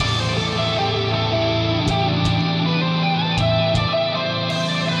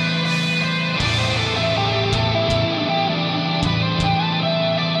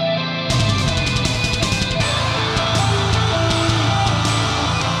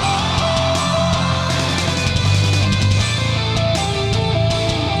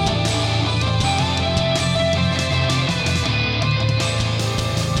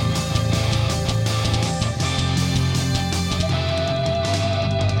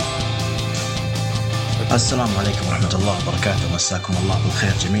السلام عليكم ورحمة الله وبركاته. مساكم الله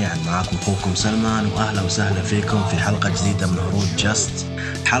بالخير جميعا. معكم أخوكم سلمان، وأهلا وسهلا فيكم في حلقة جديدة من هروج جاست،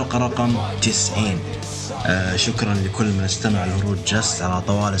 حلقة رقم 90. شكرا لكل من استمع لهروج جاست على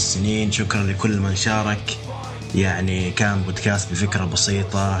طوال السنين. شكرا لكل من شارك. يعني كان بودكاست بفكرة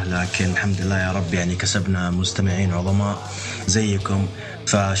بسيطة، لكن الحمد لله يا رب يعني كسبنا مستمعين عظماء زيكم.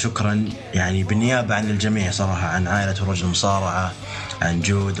 فشكرا يعني بالنيابة عن الجميع صراحة، عن عائلة هروج المصارعة، عن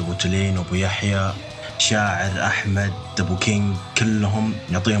جود أبو تلين أبو يحيى، شاعر أحمد أبو كينج، كلهم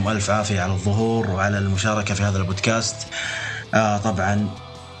يعطيهم ألف عافية على الظهور وعلى المشاركة في هذا البودكاست. طبعا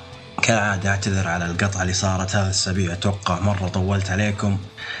كالعادة أعتذر على القطعة اللي صارت هذا الأسبوع، أتوقع مرة طولت عليكم.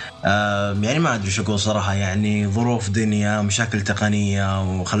 يعني ما أدري شو أقول صراحة، يعني ظروف دنيا، مشاكل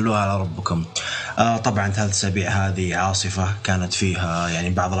تقنية، وخلوها على ربكم. طبعا ثلاث أسابيع هذه عاصفة كانت فيها يعني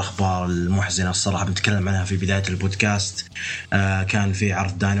بعض الأخبار المحزنة الصراحة بنتكلم عنها في بداية البودكاست. كان في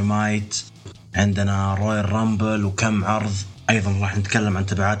عرض داينامايت، عندنا الرامبل، وكم عرض أيضا راح نتكلم عن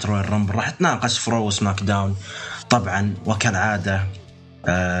تبعات الرامبل، راح نتناقش في رو وسماك داون طبعا. وكالعادة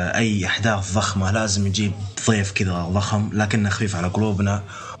أي أحداث ضخمة لازم نجيب ضيف كذا ضخم لكنه خفيف على قلوبنا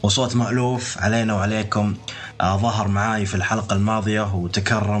وصوت مألوف علينا وعليكم. ظهر معاي في الحلقة الماضية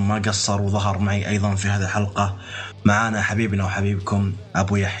وتكرم ما قصر، وظهر معي أيضا في هذه الحلقة. معانا حبيبنا وحبيبكم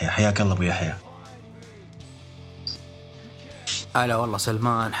أبو يحيى. حياك الله أبو يحيى. هلا والله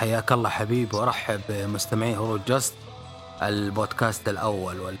سلمان، حياك الله حبيبي، وارحب بمستمعي هروج جاست، البودكاست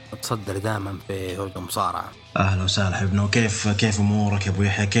الاول والمتصدر دائما في هروج المصارعه. اهلا وسهلا حبنا. وكيف امورك يا ابو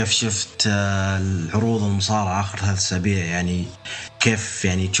يحيى؟ كيف شفت العروض المصارعه اخر 3 أسابيع؟ يعني كيف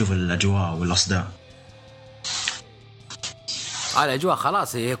يعني تشوف الاجواء والاصداء؟ الاجواء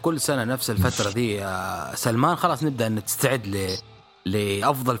خلاص هي كل سنه نفس الفتره دي سلمان، خلاص نبدا نستعد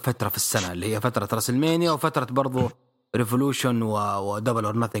لافضل فتره في السنه، اللي هي فتره راسلمانيا وفتره برضو ريفولوشن ودبل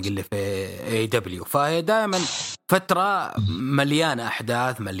اور نثينج اللي في اي دبليو. فهي دائما فتره مليانه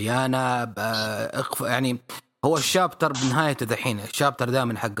احداث، مليانه يعني هو الشابتر بنهايته دحين، الشابتر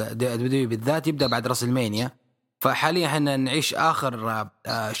دائما حق دبليو بالذات يبدا بعد راسلمانيا. فحاليا احنا نعيش اخر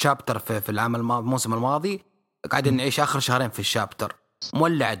شابتر في العام الموسم الماضي، قاعدين نعيش آخر شهرين في الشابتر.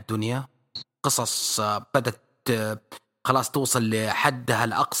 مولع الدنيا، قصص بدت خلاص توصل لحدها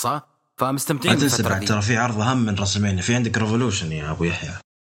الأقصى، فمستمتعين بالفترة دي. ترى في عرض أهم من رسمين، في عندك ريفولوشن يا أبو يحيى.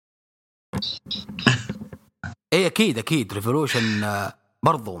 إيه أكيد ريفولوشن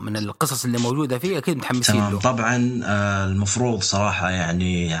برضو من القصص اللي موجودة فيه، أكيد متحمسين له. طبعا المفروض صراحة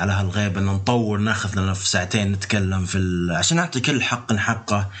يعني على هالغيب أن نطول، ناخذ لنا في ساعتين نتكلم عشان نعطي كل حق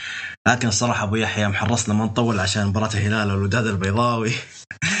حقه. لكن الصراحة أبو يحيى محرصنا ما نطول عشان مباراة الهلال والوداد البيضاوي.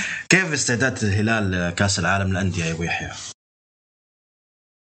 كيف استعداد الهلال لكأس العالم للأندية يا أبو يحيى؟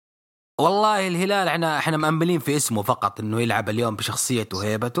 والله الهلال احنا مأملين في اسمه فقط، انه يلعب اليوم بشخصيته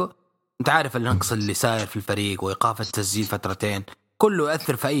وهيبته. انت عارف النقص اللي صاير في الفريق وايقاف التسجيل فترتين كله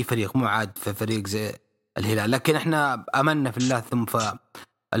يأثر في اي فريق، مو عاد في فريق زي الهلال. لكن احنا املنا في الله، ثم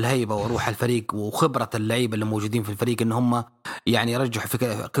الهيبة وروح الفريق وخبرة اللعيبة اللي موجودين في الفريق ان هم يعني يرجحوا في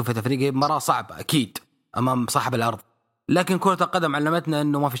كفة الفريق. مرة صعبة اكيد امام صاحب الارض، لكن كرة القدم علمتنا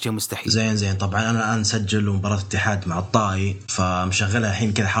انه ما في شيء مستحيل. زين طبعا انا الان سجل مباراة الاتحاد مع الطائي، فمشغلها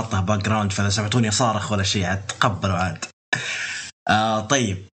الحين كذا حاطها باك جراوند، فاذا سمعتوني صارخ ولا شيء عاد تقبلوا عاد.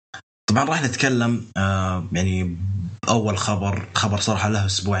 طيب طبعا راح نتكلم يعني اول خبر صراحة له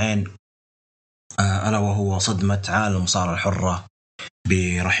اسبوعين، الا وهو صدمة عالم المصارعة الحرة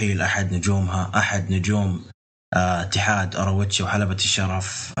برحيل احد نجومها، احد نجوم اتحاد هروج وحلبة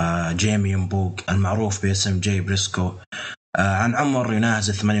الشرف، جيمي يمبوغ المعروف باسم جاي بريسكو، عن عمر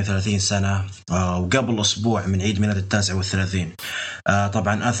يناهز 38 سنة، وقبل أسبوع من عيد ميلاد 39.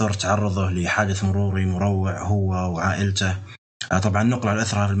 طبعا أثر تعرضه لحادث مروري مروع هو وعائلته. طبعا نقل على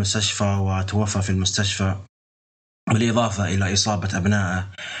أثرها في المستشفى وتوفى في المستشفى، بالإضافة إلى إصابة أبنائه.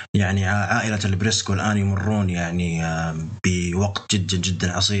 يعني عائلة البريسكو الآن يمرون يعني بوقت جدا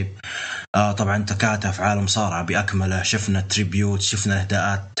جدا عصيب. طبعا تكاتف عالم صارعة بأكمله، شفنا تريبيوت، شفنا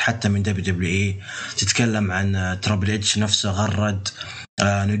إهداءات حتى من WWE تتكلم عن ترابل اتش نفسه غرد.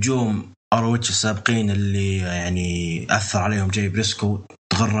 نجوم هروج السابقين اللي يعني أثر عليهم جاي بريسكو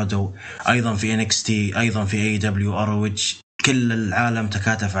تغردوا، أيضا في NXT، أيضا في AEW هروج. كل العالم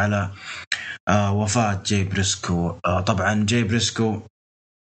تكاتف على وفاة جاي بريسكو. طبعا جاي بريسكو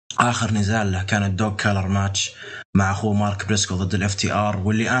آخر نزال له كان الدوغ كالر ماتش مع أخوه مارك بريسكو ضد الFTR،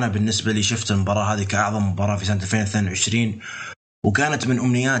 واللي أنا بالنسبة لي شفت المباراة هذه كأعظم مباراة في سنة 2022، وكانت من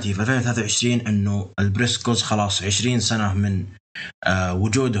أمنياتي في 2023 أنه البريسكوز خلاص 20 سنة من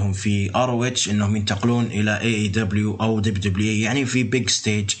وجودهم في ROH أنهم ينتقلون إلى AEW أو WWE، يعني في بيج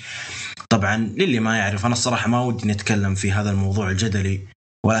ستيج. طبعا للي ما يعرف، أنا الصراحة ما ودي نتكلم في هذا الموضوع الجدلي،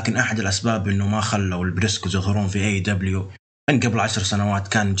 ولكن أحد الأسباب إنه ما خلوا البريسكو يظهرون في أي دبليو إن قبل 10 سنوات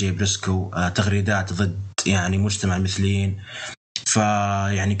كان جاي بريسكو تغريدات ضد يعني مجتمع المثليين،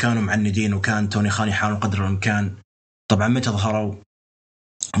 فيعني كانوا معندين، وكان توني خان يحاول قدر الإمكان. طبعا متى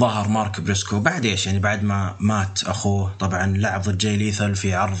ظهر مارك بريسكو؟ بعد إيش يعني؟ بعد ما مات أخوه. طبعا لعب ضد جاي ليثل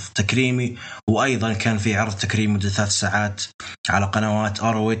في عرض تكريمي، وأيضا كان في عرض تكريمي مدة 3 ساعات على قنوات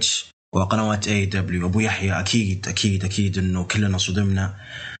هروج وقنوات اي دبليو. ابو يحيى اكيد انه كلنا صدمنا،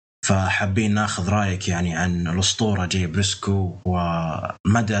 فحابين ناخذ رايك يعني عن الاسطوره جاي بريسكو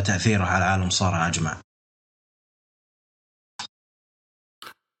ومدى تاثيره على العالم صار اجمع.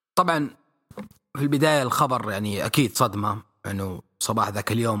 طبعا في البدايه الخبر يعني اكيد صدمه، انه صباح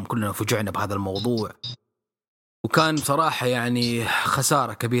ذاك اليوم كلنا فجعنا بهذا الموضوع، وكان بصراحه يعني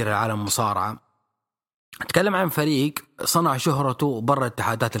خساره كبيره لعالم المصارعه. أتكلم عن فريق صنع شهرته برا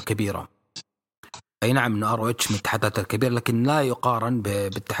الاتحادات الكبيرة. أي نعم إنه ROH من الاتحادات الكبيرة، لكن لا يقارن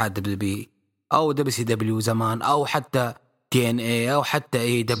باتحاد WWE أو WCW زمان، أو حتى TNA أو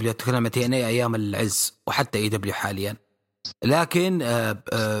حتى AEW. أتكلم عن TNA أيام العز، وحتى AEW حاليا. لكن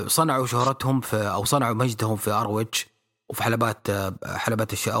صنعوا شهرتهم أو صنعوا مجدهم في ROH وفي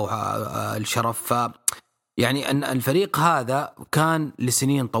حلبات الشرف. يعني أن الفريق هذا كان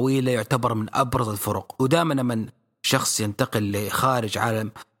لسنين طويلة يعتبر من أبرز الفرق، ودائما من شخص ينتقل لخارج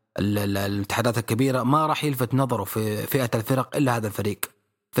عالم الاتحادات الكبيرة ما راح يلفت نظره في فئة الفرق إلا هذا الفريق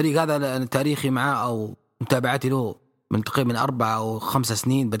هذا. تاريخي معه أو متابعتي له من تقريبا 4 أو 5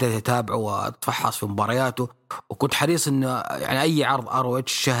 سنين، بدأت أتابعه وأتفحص في مبارياته، وكنت حريص إنه يعني أي عرض ROH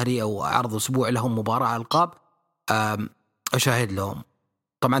شهري أو عرض أسبوع لهم مباراة ألقاب أشاهد لهم.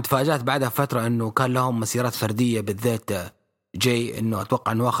 طبعا تفاجأت بعدها فترة انه كان لهم مسيرات فردية، بالذات جاي انه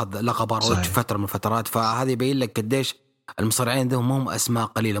اتوقع انه اخذ لقب هروج فترة من الفترات. فهذا يبين لك قديش المصارعين ذهم هم اسماء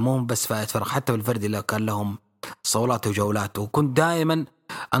قليلة، مو بس فائد فرق، حتى بالفردي اللي كان لهم صولات وجولات. وكنت دائما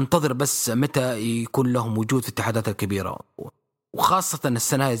انتظر بس متى يكون لهم وجود في الاتحادات الكبيرة، وخاصة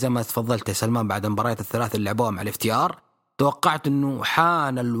السنة زي ما تفضلت يا سلمان بعد مباريات الثلاث اللي لعبوها مع الافتيار، توقعت انه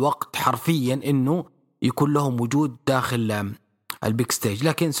حان الوقت حرفيا انه يكون لهم وجود داخل البيك ستيج.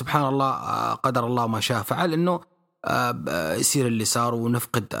 لكن سبحان الله قدر الله ما شاء فعل، انه يصير اللي صار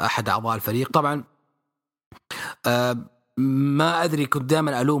ونفقد احد اعضاء الفريق. طبعا ما ادري، كنت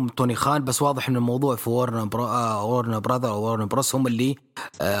دائما الوم توني خان، بس واضح ان الموضوع في وورن براذر او وورن بروس هم اللي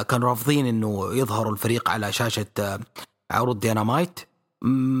كانوا رافضين انه يظهروا الفريق على شاشة عروض دينامايت.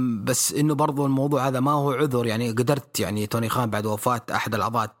 بس انه برضو الموضوع هذا ما هو عذر، يعني قدرت يعني توني خان بعد وفاة احد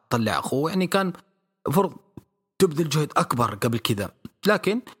الاعضاء طلع اخوه، يعني كان فرض تبذل جهد أكبر قبل كذا،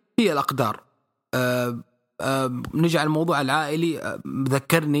 لكن هي الأقدار. نجي على الموضوع العائلي.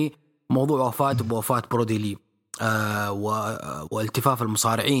 ذكرني موضوع وفاة برودي لي والتفاف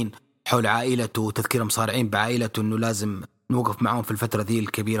المصارعين حول عائلته وتذكير المصارعين بعائلته، أنه لازم نوقف معهم في الفترة ذي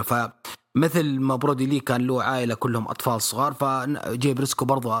الكبيرة. فمثل ما برودي لي كان له عائلة كلهم أطفال صغار، فجاي بريسكو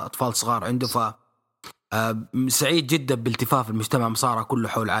برضو أطفال صغار عنده. سعيد جدا بالتفاف المجتمع المصارع كله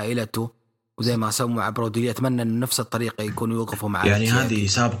حول عائلته، وزي ما سووا مع برودي لي أتمنى أن نفس الطريقة يكونوا يوقفوا معه. يعني هذه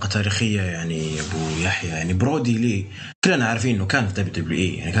سابقة تاريخية يعني أبو يحيى. يعني برودي لي كلنا عارفين أنه كان في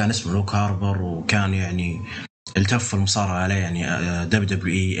WWE، يعني كان اسمه لوك هاربر، وكان يعني التف المصارعة عليه يعني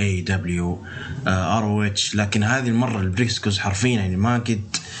WWE AEW ROH. لكن هذه المرة البريسكوز حرفيا يعني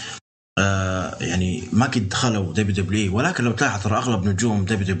ما قد دخلوا WWE. ولكن لو تلاحظ ترى أغلب نجوم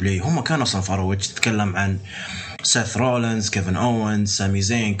WWE هم كانوا أصلا في ROH. تتكلم عن سيث رولينز، كيفن أوينز، سامي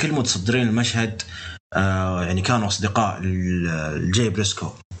زين، كل متصدرين المشهد يعني كانوا أصدقاء الجاي بريسكو.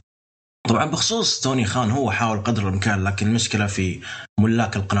 طبعا بخصوص توني خان هو حاول قدر الإمكان، لكن المشكلة في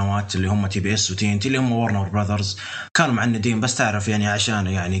ملاك القنوات اللي هم TBS وTNT اللي هم وارنر براذرز كانوا معندين. بس تعرف يعني عشان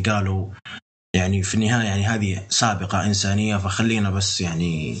يعني قالوا يعني في النهاية يعني هذه سابقة إنسانية، فخلينا بس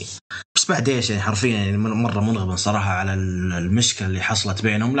يعني بس بعد إيش يعني حرفيا يعني مرة منغبن صراحة على المشكلة اللي حصلت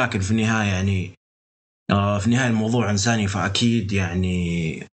بينهم. لكن في النهاية يعني في النهاية الموضوع إنساني، فأكيد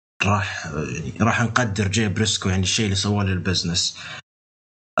يعني راح نقدر جاي بريسكو يعني الشيء اللي سواه للبزنس.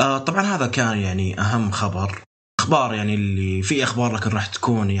 طبعا هذا كان يعني أهم أخبار يعني اللي في أخبار، لكن راح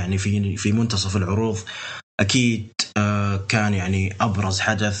تكون يعني في منتصف العروض. أكيد كان يعني أبرز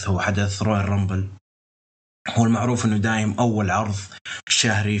حدث هو حدث رويال رامبل. هو المعروف أنه دايم أول عرض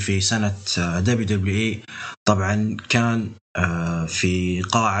شهري في سنة WWE. طبعا كان في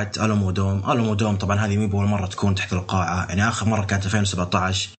قاعة ألومودوم. طبعا هذه مو أول مرة تكون تحت القاعة، يعني آخر مرة كانت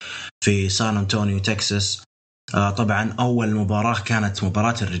 2017 في سان أنطونيو تكساس. طبعا أول مباراة كانت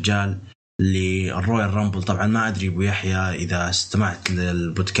مباراة الرجال للرويال رامبل. طبعا ما أدري أبو يحيى إذا استمعت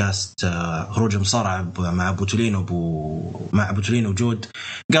للبودكاست هروج مصارعة مع بوتولين وجود،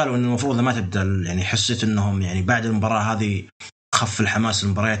 قالوا إن المفروض ما تبدأ. يعني حسيت إنهم يعني بعد المباراة هذه خف الحماس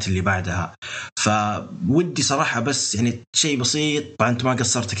المباريات اللي بعدها. فودي صراحة بس يعني شيء بسيط، طبعا أنت ما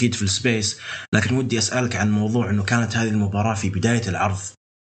قصرت أكيد في السبيس، لكن ودي أسألك عن موضوع إنه كانت هذه المباراة في بداية العرض،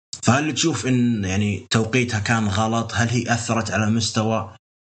 فهل تشوف إن يعني توقيتها كان غلط؟ هل هي أثرت على مستوى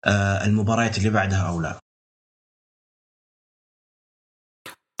المباريات اللي بعدها أو لا؟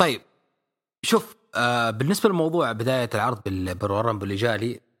 طيب شوف، بالنسبة للموضوع بداية العرض بالرامبل اللي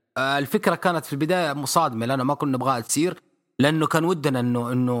جالي، الفكرة كانت في البداية مصادمة، لأنه ما كنا نبغاها تصير، لأنه كان ودنا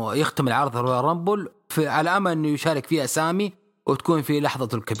إنه يختم العرض الرامبل على أمل إنه يشارك فيه أسامي وتكون في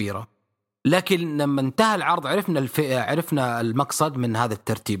لحظته الكبيرة. لكن لما انتهى العرض عرفنا المقصد من هذا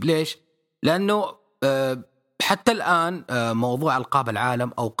الترتيب. ليش؟ لأنه حتى الآن موضوع ألقاب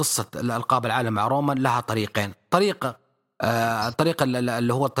العالم أو قصة ألقاب العالم مع رومان لها طريقين، الطريقة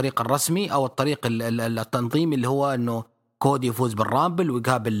اللي هو الطريق الرسمي أو الطريق التنظيمي اللي هو إنه كودي يفوز بالرامبل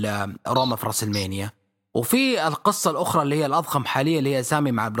ويقابل روما في راسلمانيا، وفي القصة الأخرى اللي هي الأضخم حاليا اللي هي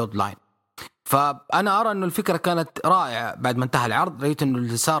سامي مع بلود لاين. فأنا أرى إنه الفكرة كانت رائعة. بعد ما انتهى العرض رأيت إنه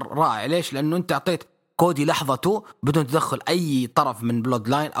اللي صار رائع. ليش؟ لأنه أنت أعطيت كودي لحظته بدون تدخل أي طرف من بلود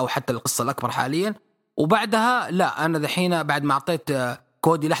لاين أو حتى القصة الأكبر حاليا. وبعدها لا، أنا دحين بعد ما أعطيت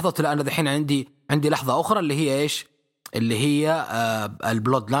كودي لحظته، لا أنا دحين عندي لحظة أخرى اللي هي إيش؟ اللي هي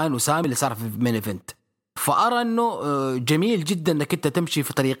البلود لاين وسامي اللي صار في مين إيفنت. فأرى أنه جميل جدا أنك أنت تمشي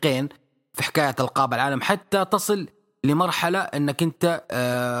في طريقين في حكاية ألقاب العالم حتى تصل لمرحلة أنك أنت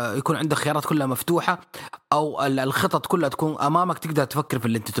يكون عندك خيارات كلها مفتوحة أو الخطط كلها تكون أمامك تقدر تفكر في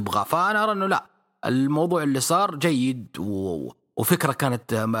اللي أنت تبغاه. فأنا أرى أنه لا، الموضوع اللي صار جيد وفكرة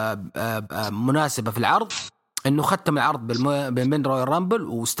كانت مناسبة في العرض، انه ختم العرض من رويال رامبل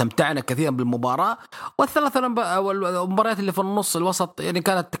واستمتعنا كثيرا بالمباراه. والثلاث المباريات اللي في النص الوسط يعني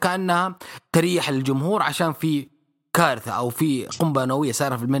كانت كانها تريح للجمهور عشان في كارثه او في قنبله نوويه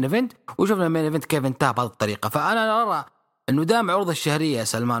صايره في المين ايفنت، وشفنا المين ايفنت كيف انتهى بهذه الطريقه. فانا ارى انه دام عروض الشهريه يا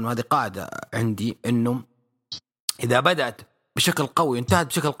سلمان، وهذه قاعده عندي، انه اذا بدات بشكل قوي انتهت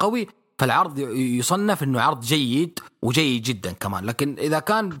بشكل قوي فالعرض يصنف انه عرض جيد وجيد جدا كمان. لكن اذا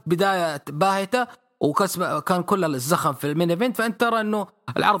كان بدايه باهته وكان كل الزخم في المين ايفنت فانت ترى انه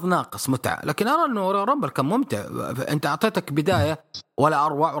العرض ناقص متعه. لكن ارى انه رامبل كان ممتع، انت اعطيتك بدايه ولا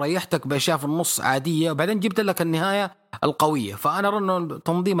اروع وريحتك باشياء في النص عاديه وبعدين جبت لك النهايه القويه. فانا ارى انه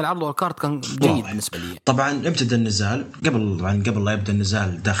تنظيم العرض والكارت كان جيد بالنسبه لي. طبعا ابتدى النزال قبل لا يبدا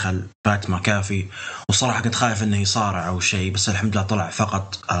النزال دخل بات مكافي، وصراحه كنت خايف انه يصارع او شيء، بس الحمد لله طلع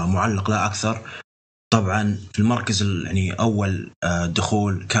فقط معلق لا اكثر. طبعا في المركز يعني أول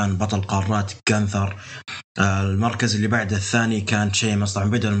دخول كان بطل قارات جانثر، المركز اللي بعده الثاني كان شيمس. طبعا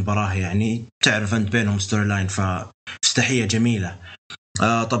بدأ المباراة يعني تعرف أنت بينهم ستوري لاين فافتتاحية جميلة.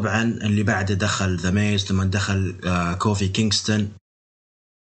 طبعا اللي بعده دخل ذا ميز، ثم دخل كوفي كينغستون،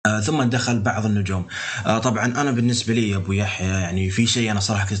 ثم دخل بعض النجوم. طبعا أنا بالنسبة لي يا أبو يحيى يعني في شيء أنا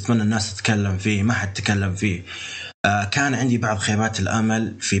صراحة كنت أتمنى الناس تتكلم فيه ما حد تكلم فيه. كان عندي بعض خيبات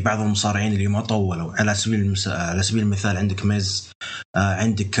الأمل في بعض المصارعين اللي ما طولوا. على سبيل المثال عندك ميز،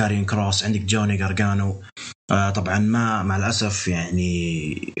 عندك كارين كروس، عندك جوني غارغانو. طبعا مع الأسف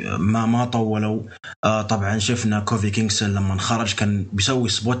يعني ما طولوا. طبعا شفنا كوفي كينغسون لما خرج كان بيسوي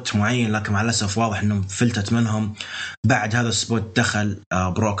سبوت معين، لكن مع الأسف واضح أنهم فلتت منهم. بعد هذا السبوت دخل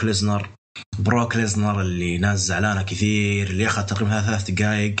بروك ليزنر اللي ناس زعلانة كثير، اللي أخذ تقريبا 3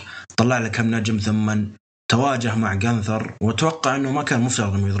 دقائق طلع لك كم نجم، ثم تواجه مع جانثر. وتوقع أنه ما كان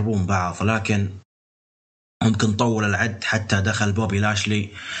مفترض أنهم يضربون بعض، لكن ممكن طول العد حتى دخل بوبي لاشلي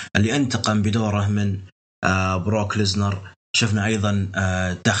اللي انتقم بدوره من بروك ليزنر. شفنا أيضا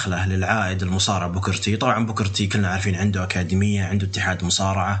دخله للعائد المصارع بوكرتي. طبعا بوكرتي كلنا عارفين عنده أكاديمية، عنده اتحاد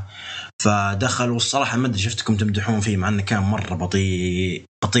مصارعة، فدخل والصراحة ما أدري شفتكم تمدحون فيه مع أنه كان مرة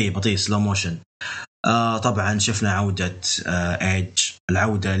بطيء سلو موشن. طبعا شفنا عودة ايج،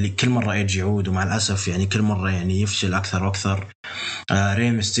 العودة اللي كل مرة ايج يعود ومع الأسف يعني كل مرة يعني يفشل أكثر وأكثر.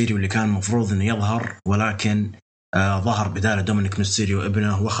 ري ميستيريو اللي كان مفروض أنه يظهر ولكن ظهر بداله دومينيك ميستيريو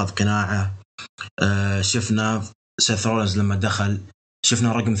ابنه واخذ قناعه. شفنا سيث رولينز لما دخل،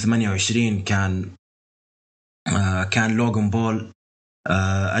 شفنا رقم 28 كان لوغان بول.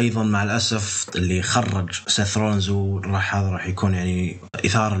 أيضا مع الأسف اللي خرج سيث رولينز، هذا راح يكون يعني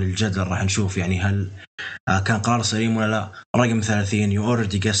إثارة للجدل، راح نشوف يعني هل كان قرار سليم ولا لا. رقم 30 you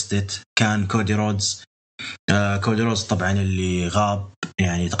already guessed it كان كودي رودز. طبعا اللي غاب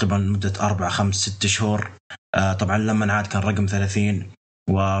يعني تقريبا مدة 4 5 6 شهور. طبعا لما عاد كان رقم 30.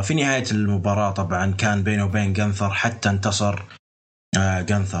 وفي نهاية المباراة طبعا كان بينه وبين جانثر حتى انتصر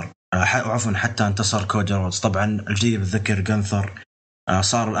حتى انتصر كودي رودز. طبعا الجدير بالذكر جانثر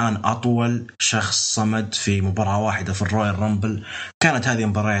صار الآن أطول شخص صمد في مباراة واحدة في الرويال رامبل. كانت هذه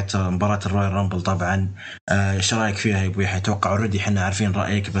مباراة الرويال رامبل طبعا. إيش رأيك فيها يا أبوي؟ أتوقع أوريدي إحنا عارفين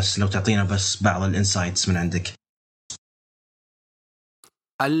رأيك، بس لو تعطينا بس بعض الإنسايتس من عندك.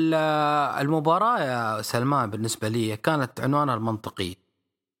 المباراة يا سلمان بالنسبة لي كانت عنوانها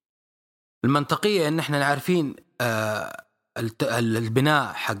المنطقية إن إحنا عارفين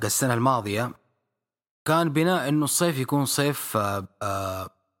البناء حق السنة الماضية كان بناء إنه الصيف يكون صيف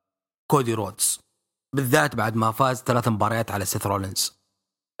كودي رودز، بالذات بعد ما فاز 3 مباريات على سيث رولينز.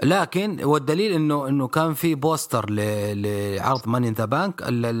 لكن والدليل إنه كان في بوستر لعرض ماني إن ذا بانك،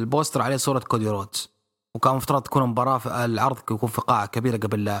 البوستر عليه صورة كودي رودز، وكان مفترض تكون مباراة في العرض يكون في قاعة كبيرة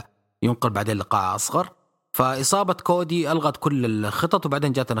قبل لا ينقل بعدين لقاعة أصغر. فإصابة كودي ألغت كل الخطط،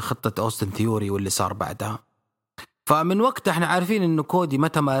 وبعدين جاتنا خطة أوستن ثيوري واللي صار بعدها. فمن وقت احنا عارفين إنه كودي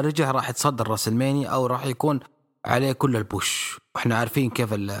متى ما رجع راح يتصدر راسلمانيا أو راح يكون عليه كل البوش. واحنا عارفين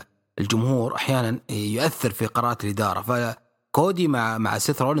كيف الجمهور أحيانا يؤثر في قرارات الإدارة. فكودي مع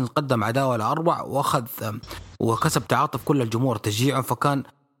سيث رولينز قدم عداوة لأروع وأخذ وكسب تعاطف كل الجمهور تشجيعه، فكان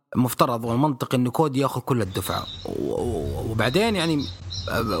مفترض والمنطق إنه كودي يأخذ كل الدفعة. وبعدين يعني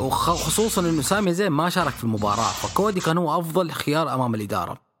خصوصا إنه سامي زين ما شارك في المباراة، فكودي كان هو أفضل خيار أمام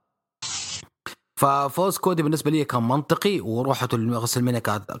الإدارة. ففوز كودي بالنسبة لي كان منطقي، وروحته للرسلمانيا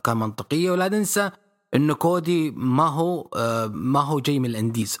كان منطقية. ولا ننسى إنه كودي ما هو جاي من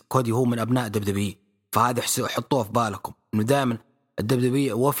الإنديز، كودي هو من أبناء دبليو، فهذا حطوه في بالكم إنه دائما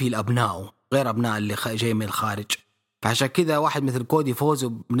الدبليو وفي الأبناء غير أبناء اللي جاي من الخارج. فعشان كذا واحد مثل كودي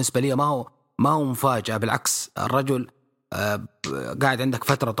فوزه بالنسبة لي ما هو مفاجأة، بالعكس الرجل قاعد عندك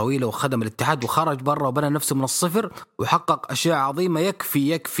فترة طويلة وخدم الاتحاد وخرج برا وبنى نفسه من الصفر وحقق أشياء عظيمة.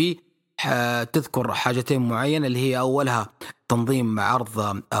 يكفي تذكر حاجتين معينة، اللي هي أولها تنظيم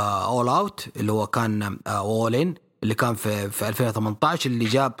عرض أول أوت اللي هو كان أولين اللي كان في 2018 اللي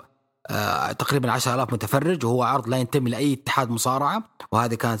جاب تقريبا 10,000 متفرج، وهو عرض لا ينتمي لأي اتحاد مصارعة،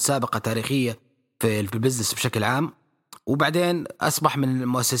 وهذه كانت سابقة تاريخية في البزنس بشكل عام. وبعدين أصبح من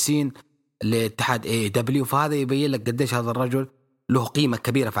المؤسسين لاتحاد AEW، فهذا يبين لك قديش هذا الرجل له قيمة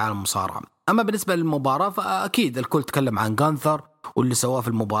كبيرة في عالم المصارعة. أما بالنسبة للمباراة فأكيد الكل تكلم عن غانثر واللي سواه في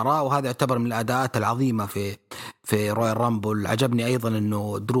المباراة، وهذا يعتبر من الأداءات العظيمة في رويال رامبل. عجبني أيضا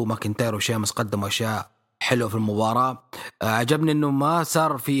أنه درو ماكنتاير وشيمس قدموا أشياء حلوة في المباراة. عجبني أنه ما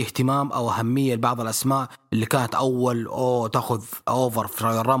صار في اهتمام أو أهمية لبعض الأسماء اللي كانت تأخذ أوفر في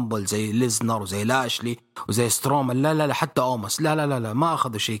رويال رامبل زي ليزنر وزي لاشلي وزي سترومان. لا حتى أومس لا ما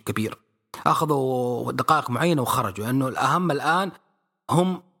أخذوا شيء كبير، أخذوا دقائق معينة وخرجوا. لأنه الأهم الآن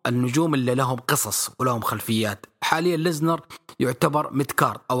هم النجوم اللي لهم قصص ولهم خلفيات. حاليا ليزنر يعتبر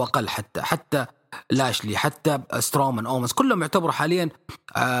ميدكارد أو أقل، حتى لاشلي حتى سترومان أومس كلهم يعتبروا حاليا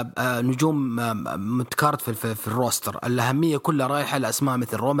نجوم ميدكارد في الروستر. الأهمية كلها رايحة لأسماء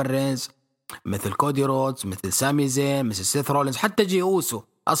مثل رومان رينز، مثل كودي رودز، مثل سامي زين، مثل سيث رولينز، حتى جي أوسو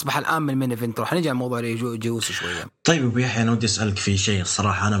أصبح الآن من إيفنت. رح نجي على موضوع جي أوسو شوية. طيب أبو يحيى، أنا ودي أسألك في شيء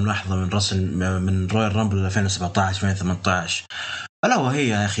الصراحة أنا ملاحظة من رويال رامبل 2017 2018، ألا وهي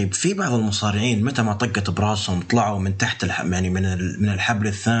يا أخي في بعض المصارعين متى ما طقت براسهم طلعوا من تحت يعني من الحبل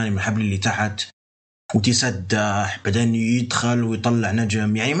الثاني، من الحبل اللي تحت، وتسدح بعدين يدخل ويطلع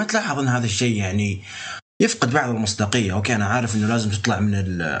نجم. يعني ما تلاحظ أن هذا الشيء يعني يفقد بعض المصداقية؟ أوكي أنا عارف أنه لازم تطلع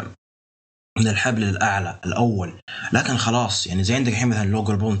من الحبل الأعلى الأول، لكن خلاص يعني زي عندك الحين مثلا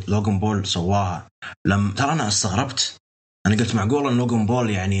لوغان بول سواها. ترى أنا استغربت، أنا قلت معقول أن لوغان بول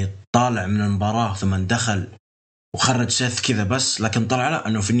يعني طالع من المباراة ثم دخل وخرج سيث كذا بس، لكن طلع لا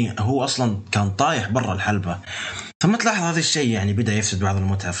أنه في هو أصلا كان طايح برا الحلبة. ثم تلاحظ هذا الشيء يعني بدأ يفسد بعض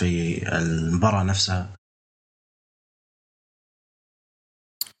المتعة في المباراة نفسها.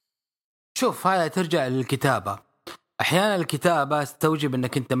 شوف، هاي ترجع للكتابة. أحيانا الكتابة تستوجب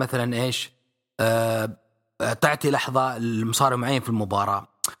أنك أنت مثلا إيش تعطي لحظة المصارع معين في المباراة،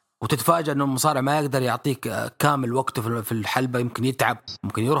 وتتفاجأ أنه المصارع ما يقدر يعطيك كامل وقته في الحلبة، يمكن يتعب،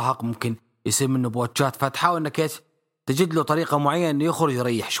 ممكن يرهق، ممكن يصير منه بوتشات، فتحاول أنك إيش تجد له طريقة معينة أنه يخرج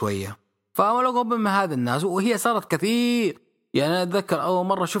يريح شوية. فأولو من هذا الناس، وهي صارت كثير. يعني أنا أتذكر أول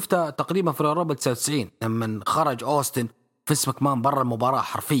مرة شفتها تقريبا في الرامبل 99 لما خرج أوستن فينس ماكمان برا المباراة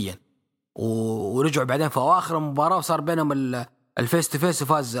حرفيا، ورجعوا بعدين في أواخر المباراة وصار بينهم الفيس تو فيس،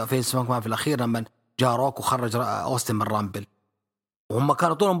 وفاز فينس ماكمان في الأخير لما جاء روك وخرج أوستن من الرامبل. وهم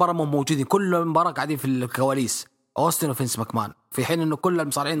كانوا طول المباراة موجودين، كل المباراة قاعدين في الكواليس أوستن وفينس ماكمان، في حين إنه كل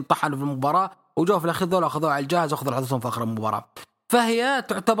المصارعين طحنوا في المباراة وجوا في الأخير ذولا أخذوها على الجاهز وأخذوا حظهم في آخر المباراة. فهي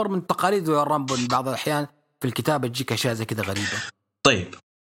تعتبر من تقاليد الرامبل بعض الأحيان في الكتابة تجيك أشياء زي كذا غريبة. طيب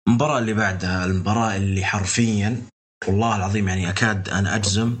المباراة اللي بعدها، المباراة اللي حرفيا والله العظيم يعني أكاد أنا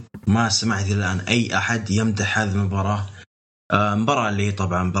أجزم ما سمعت الآن أي أحد يمدح هذه المباراة مباراة اللي هي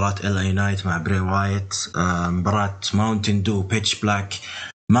طبعا مباراة LA نايت مع بري وايت، مباراة ماونتن دو بيتش بلاك.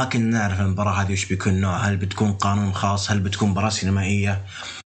 ما كنا نعرف المباراة هذه وش بيكون نوع، هل بتكون قانون خاص، هل بتكون مباراة سينمائية.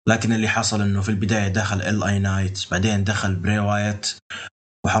 لكن اللي حصل انه في البداية دخل LA نايت، بعدين دخل بري وايت،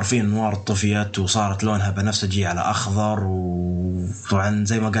 وحرفيا نوار طفيت وصارت لونها بنفسجي على أخضر. وطبعا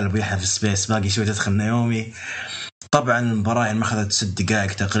زي ما قال أبو يحيى في السبيس، باقي شوي تدخل نيومي. طبعا المباراة يعني ما أخذت 6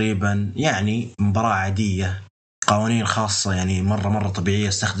 دقائق تقريبا، يعني مباراة عادية، قوانين خاصة يعني مرة طبيعية،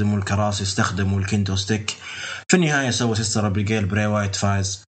 استخدموا الكراسي، استخدموا الكيندو ستيك. في النهاية سوى سيستر أبيجيل، بري وايت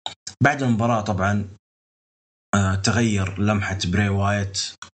فاز. بعد المباراة طبعا تغير لمحة بري وايت،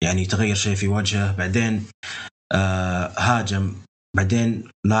 يعني تغير شيء في وجهه. بعدين هاجم، بعدين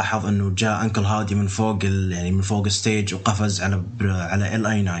لاحظ انه جاء انكل هادي من فوق يعني من فوق الستيج وقفز على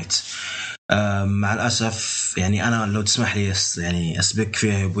LA نايت. مع الاسف يعني انا لو تسمح لي يعني اسبك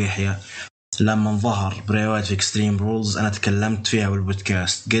فيها يا ابو يحيى، لما ظهر بري وايت في اكستريم رولز انا تكلمت فيها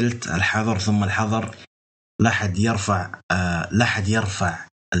بالبودكاست، قلت الحذر ثم الحذر، لا حد يرفع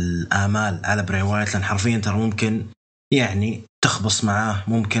الآمال على بري وايت، لأن حرفيا ترى ممكن يعني تخبص معاه.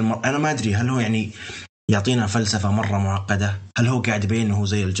 ممكن أنا ما أدري هل هو يعني يعطينا فلسفة مرة معقدة، هل هو قاعد يبين أنه هو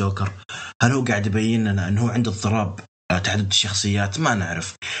زي الجوكر، هل هو قاعد يبين لنا أنه هو عنده اضطراب تعدد الشخصيات، ما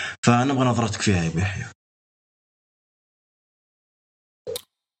نعرف. فنبغى نظرتك فيها يا أبو يحيى.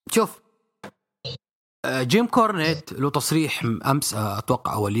 شوف، جيم كورنيت له تصريح أمس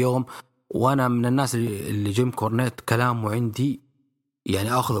أتوقع أول يوم، وأنا من الناس اللي جيم كورنيت كلامه عندي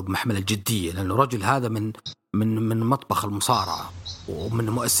يعني أخذه بمحمل الجدية، لأنه الرجل هذا من مطبخ المصارعة ومن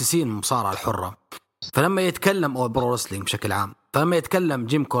مؤسسين المصارعة الحرة. فلما يتكلم أو برو رسلينج بشكل عام، فلما يتكلم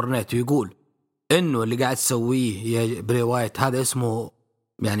جيم كورنيت ويقول إنه اللي قاعد تسويه يا بري وايت هذا اسمه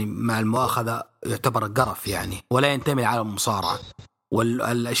يعني مع المؤاخذة يعتبر قرف يعني، ولا ينتمي لعالم المصارعة،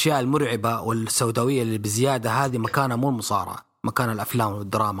 والأشياء المرعبة والسوداوية اللي بزيادة هذه مكانها مو المصارعة، مكان الأفلام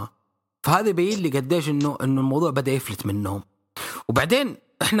والدراما. فهذا يبين لي قديش إنه الموضوع بدأ يفلت منهم. وبعدين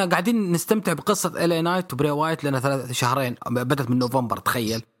إحنا قاعدين نستمتع بقصة LA نايت وبري وايت لنا 3 شهرين، بدأت من نوفمبر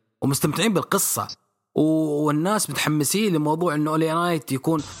تخيل، ومستمتعين بالقصة، والناس متحمسين لموضوع إنه LA نايت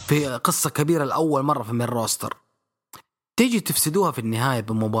يكون في قصة كبيرة لأول مرة في من روستر. تيجي تفسدوها في النهاية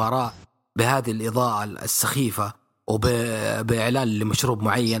بمباراة بهذه الإضاءة السخيفة وبإعلان لمشروب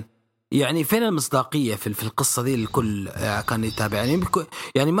معين. يعني فين المصداقية في القصة دي؟ الكل كان يتابع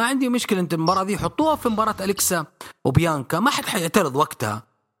يعني ما عندي مشكلة أنت المباراة دي حطوها في مباراة أليكسا وبيانكا، ما حد حيعترض وقتها،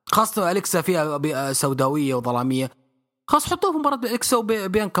 خاصة أليكسا فيها سوداوية وظلامية، خلاص حطوها في مباراة أليكسا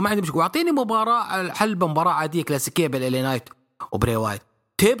وبيانكا، ما عندي مشكلة. واعطيني مباراة حلبة، مباراة عادية كلاسيكية بين LA نايت وبري وايت.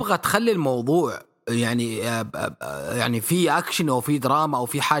 تبغى تخلي الموضوع يعني في أكشن أو في دراما أو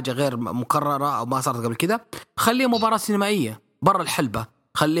في حاجة غير مكررة أو ما صارت قبل كده، خليها مباراة سينمائية برا الحلبة،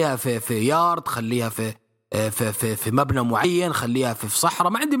 خليها في يارد، خليها في مبنى معين، خليها في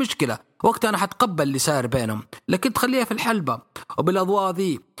صحراء، ما عندي مشكلة، وقتها أنا حتقبل اللي صار بينهم. لكن تخليها في الحلبة وبالأضواء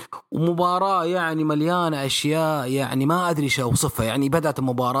ذي، ومباراة يعني مليانة أشياء يعني ما أدري شو أوصفها. يعني بدأت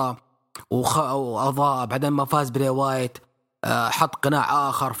المباراة وأضاء، بعدين ما فاز بري وايت حط قناع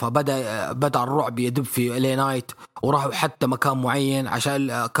آخر، بدأ الرعب يدب في LA نايت، وراحوا حتى مكان معين عشان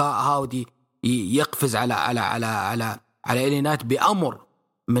هاودي يقفز على LA نايت بأمر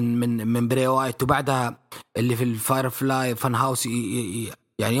من بري وايت. وبعدها اللي في الفاير فلاي فان هاوس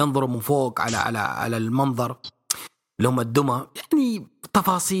يعني ينظروا من فوق على المنظر لهم الدمى. يعني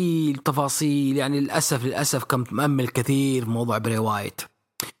تفاصيل يعني للأسف كنت مأمل كثير في موضوع بري وايت،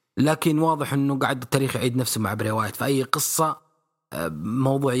 لكن واضح انه قاعد التاريخ يعيد نفسه مع بري وايت. فأي قصة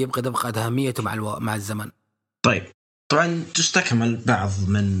موضوع يبقى أهميته مع الزمن. طيب طبعا تستكمل بعض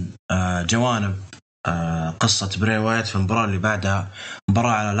من جوانب قصة بري وايت في المباراة اللي بعدها،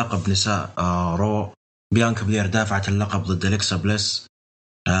 مباراة على لقب نساء رو. بيانكا بلير دافعت اللقب ضد أليكسا بليس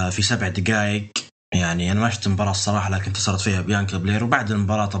في 7 دقائق. يعني أنا ما شفت المباراة الصراحة، لكن انتصرت فيها بيانكا بلير. وبعد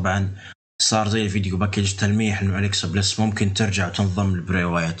المباراة طبعا صار زي الفيديو باكيج تلميح إنه أليكسا بليس ممكن ترجع وتنضم لبري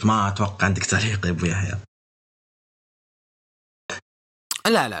وايت. ما أتوقع عندك تعليق يا أبو يحيى؟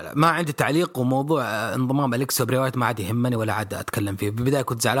 لا ما عندي تعليق. وموضوع انضمام أليكسا بري وايت ما عاد يهمني ولا عاد أتكلم فيه. بالبداية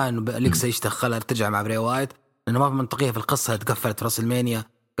كنت زعلان إنه أليكسا إيش دخلها ترجع مع بري وايت، لأنه ما في منطقية في القصة اللي تقفلت في راس المانيا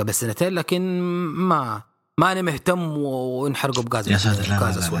قبل 2 سنين، لكن ما أنا مهتم ونحرقه بغاز. يا ساتر،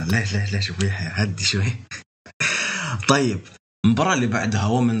 لا ليش أبو يحيى هدي شوي. طيب المباراة اللي بعدها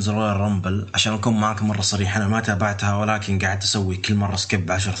ومنز رويال رامبل، عشان أكون معاكم مرة صريح أنا ما تابعتها، ولكن قاعد أسوي كل مرة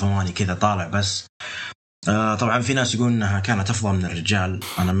سكيب 10 ثواني كذا طالع بس. طبعا في ناس يقولون أنها كانت أفضل من الرجال،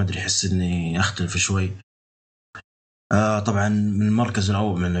 أنا ما أدري، أحس أني أختلف شوي. طبعا من المركز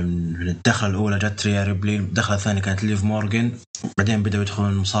الأول من الدخلة الأولى جت ريا ريبلي، الدخلة الثانية كانت ليف مورغان، بعدين بدأوا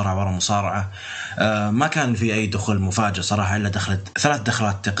يدخلون مصارعة ورا مصارعة. ما كان في أي دخول مفاجئ صراحة، إلا دخلت 3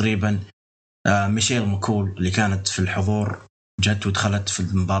 دخلات تقريبا. ميشيل مكول اللي كانت في الحضور جت ودخلت في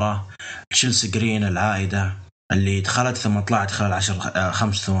المباراة. تشيلسي جرين العائدة اللي دخلت ثم طلعت خلال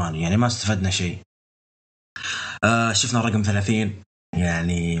 5 ثواني، يعني ما استفدنا شيء. شفنا رقم 30،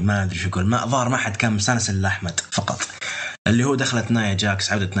 يعني ما أدري شو أقول، ما ظهر ما حد كان مستانس إلا أحمد فقط، اللي هو دخلت نايا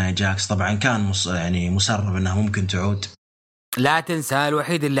جاكس، عودة نايا جاكس. طبعا كان يعني مسرب أنها ممكن تعود. لا تنسى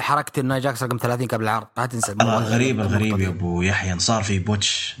الوحيد اللي حركت نايا جاكس رقم 30 قبل العرض، لا تنسى. الغريب يا أبو يحيى، صار في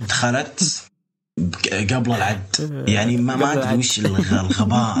بوتش دخلت قبل العد، يعني ما أدري وش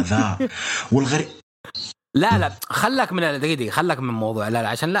الغباء ذا والغريب. لا خلك من دقيقة، خلك من الموضوع، لا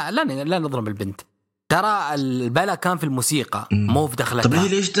عشان لا نضرب البنت. ترى البلا كان في الموسيقى مو في دخلتها. طب هي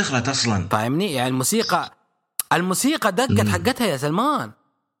ليش دخلت أصلا؟ فاهمني؟ يعني الموسيقى دقت حقتها يا سلمان،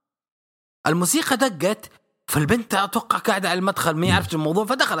 الموسيقى دقت، فالبنت أتوقع قاعدة على المدخل ما يعرفش الموضوع،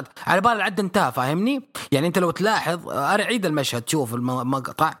 فدخلت على بال العد انتهى. فاهمني؟ يعني أنت لو تلاحظ أعيد المشهد، تشوف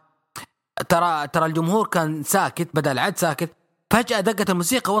المقطع، ترى الجمهور كان ساكت، بدأ العد ساكت، فجأة دقت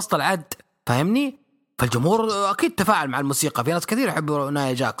الموسيقى وسط العد. فاهمني؟ فالجمهور أكيد تفاعل مع الموسيقى، في ناس كثير يحبوا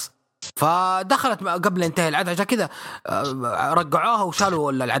نايا جاكس، فدخلت قبل انتهاء العد، عشان كذا رجعوها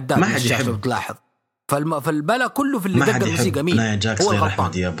وشالوا العداد. ما حد يحب تلاحظ فالبلا كله في اللي دق الموسيقى مين؟ نايا جاكس غير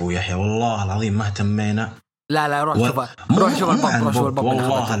أحمد يا أبو يحيى، والله العظيم ما اهتمينا. لا روح شوف الباب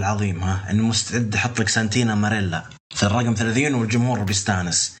والله العظيم إنه مستعد أحط لك سانتينا ماريلا في الرقم 30 والجمهور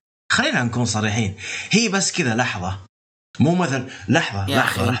بيستانس. خلينا نكون صريحين، هي بس كذا لحظة، مو مثل لحظة يا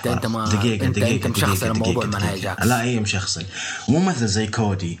أخي انت ما دقيقة انت مشخصن الموضوع من نايا جاكس. لا هي مشخصن، مو مثل زي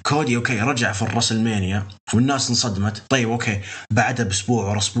كودي اوكي رجع في الراسلمانيا والناس انصدمت، طيب اوكي بعدها باسبوع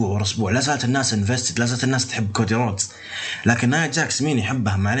ورا اسبوع ورا اسبوع لا زالت الناس انفستد، لا زالت الناس تحب كودي رودز. لكن نايا جاكس مين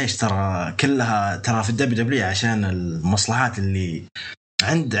يحبها؟ معليش، ترى كلها ترى في الدبليو عشان المصلحات اللي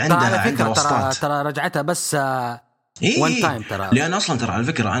عندها وسطات. ترى رجعتها بس وان تايم. ترى لأن أصلا ترى على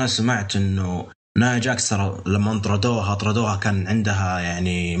فكرة أنا سمعت إنه نايا جاكس ترى لما طردوها كان عندها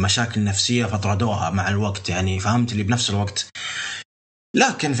يعني مشاكل نفسية فطردوها مع الوقت، يعني فهمت اللي بنفس الوقت.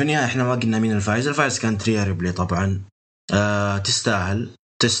 لكن في النهاية إحنا ما قلنا مين الفائز كانت ريا ريبلي طبعا. تستاهل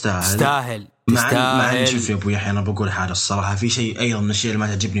مع شوف يا أبو يحيى، أنا بقول حاجة الصراحة، في شيء أيضا من الشيء اللي ما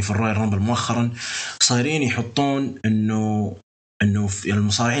تعجبني في الرويال رامبل مؤخرا، صايرين يحطون إنه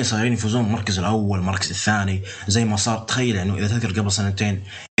المصارعين صايرين يفوزون المركز الأول المركز الثاني زي ما صار. تخيل إنه إذا تذكر قبل 2 سنين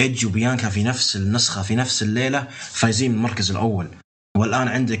إيدج وبيانكا في نفس النسخة في نفس الليلة فايزين المركز الأول، والآن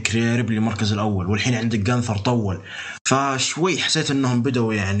عندك ريا ريبلي المركز الأول، والحين عندك جانثر طول. فشوي حسيت إنهم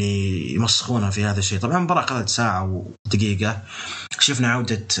بدوا يعني يمسخونها في هذا الشيء. طبعا المباراة قضت 1 ساعة ودقيقة، شفنا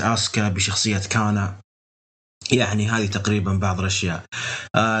عودة آسكا بشخصية كانا، يعني هذه تقريبا بعض الأشياء.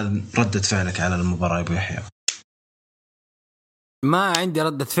 ردة فعلك على المباراة يا أبو يحيى؟ ما عندي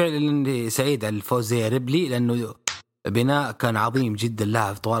ردة فعل لأني سعيد على الفوز يا ريبلي، لأنه بناء كان عظيم جدا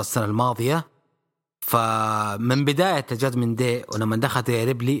لها طوال السنة الماضية. فمن بداية جادمنت داي ولما دخلت يا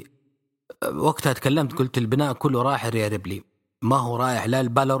ريبلي وقتها تكلمت قلت البناء كله رايح يا ريبلي، ما هو رايح لا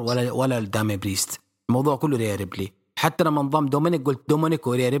البالر ولا الدامي بريست، الموضوع كله يا ريبلي. حتى لما انضم دومينيك قلت دومينيك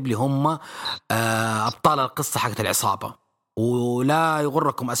وريا ريبلي هم أبطال القصة حقت العصابة، ولا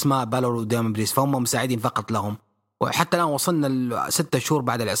يغركم أسماء بالر ودامي بريست، فهم مساعدين فقط لهم. وحتى الآن وصلنا 6 شهور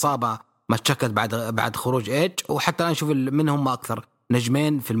بعد العصابة ما تشكت بعد خروج إيج، وحتى الآن شوف من هم أكثر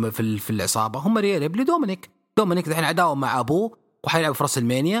نجمين في العصابة هم ريا ريبلي دومينيك الحين عداوة مع أبوه وحيلعب في راس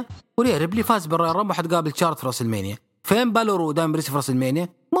المانيا، وريا ريبلي فاز بالرويال رامبل وحتقابل تشارت في راس المانيا. فين بالور ودام بريس في راس المانيا؟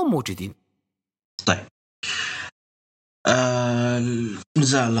 مو موجودين. طيب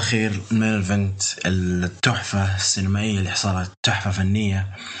النزاع الأخير من الإيفنت، التحفة السينمائية اللي حصلت، تحفة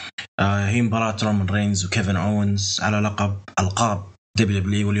فنية، هي مباراة رومان رينز وكيفن أوينز على ألقاب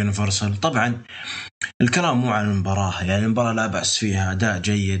دبليو واليونيفرسال. طبعا الكلام مو عن المباراة، يعني المباراة لا بأس فيها، أداء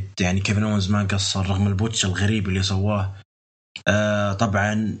جيد، يعني كيفن أوينز ما قصر رغم البوتش الغريب اللي سواه.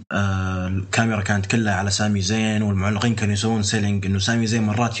 طبعا الكاميرا كانت كلها على سامي زين، والمعلقين كانوا يسوون سيلينج انه سامي زين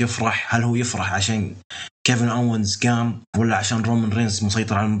مرات يفرح، هل هو يفرح عشان كيفن أوينز قام ولا عشان رومان رينز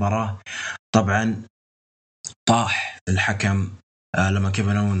مسيطر على المباراة؟ طبعا طاح الحكم لما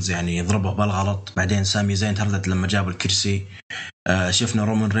كيفن أوينز يعني يضربه بالغلط، بعدين سامي زين تردد لما جاب الكرسي. شفنا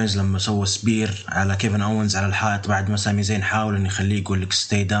رومان رينز لما سوى سبير على كيفن أوينز على الحائط بعد ما سامي زين حاول انه يخليه يقول لك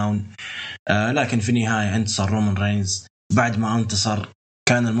ستي داون. لكن في النهاية انتصر رومان رينز. بعد ما انتصر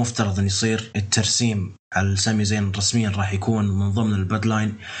كان المفترض أن يصير الترسيم على سامي زين رسميا راح يكون من ضمن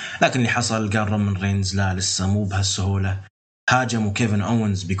البادلاين، لكن اللي حصل قال رومان رينز لا لسه مو بهالسهولة، هاجموا كيفن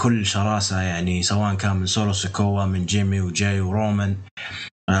أوينز بكل شراسة، يعني سواء كان من سولو سيكوا، من جيمي وجاي ورومان،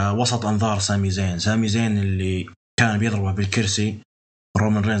 وسط أنظار سامي زين اللي كان بيضربه بالكرسي.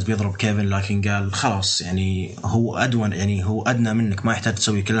 رومان رينز بيضرب كيفن، لكن قال خلاص يعني هو أدون، يعني هو أدنى منك، ما يحتاج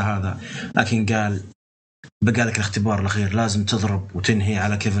تسوي كل هذا. لكن قال بقى لك الاختبار الأخير، لازم تضرب وتنهي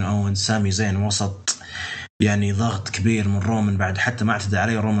على كيفن أوينز. سامي زين وسط يعني ضغط كبير من رومان، بعد حتى ما اعتدى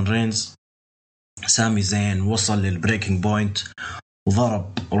عليه رومان رينز. سامي زين وصل للبريكنج بوينت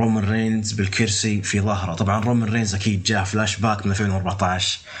وضرب رومان رينز بالكرسي في ظهره. طبعا رومان رينز أكيد جاء فلاش باك من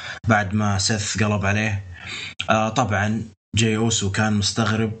 2014 بعد ما سيث قلب عليه. طبعا جاي أوسو كان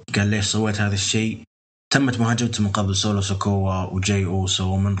مستغرب، قال ليش سويت هذا الشيء. تمت مهاجمته من قبل سولو سيكوا وجاي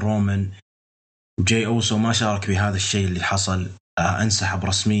أوسو ومن رومان، وجاي أوسو ما شارك بهذا الشيء اللي حصل، انسحب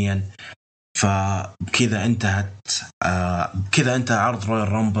رسميا. فكذا انتهت كذا انتهى عرض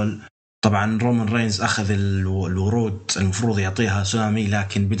رويال رامبل. طبعا رومان رينز أخذ الورود المفروض يعطيها سامي،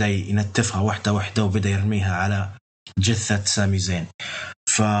 لكن بدأ ينتفها واحدة واحدة وبدأ يرميها على جثة سامي زين.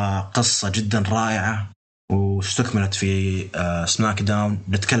 فقصة جدا رائعة واستكملت في سماك داون،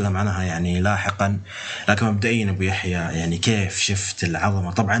 نتكلم عنها يعني لاحقا. لكن مبدئيا أبو يحيى، يعني كيف شفت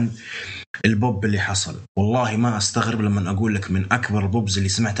العظمة؟ طبعا البوب اللي حصل والله ما أستغرب لما أقول لك من أكبر البوبز اللي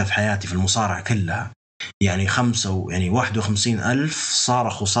سمعتها في حياتي في المصارعة كلها. يعني 51,000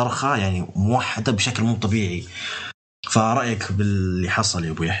 صارخ وصرخة يعني موحدة بشكل مو طبيعي. فرأيك باللي حصل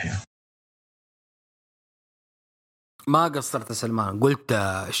يا أبو يحيى؟ ما قصرت سلمان، قلت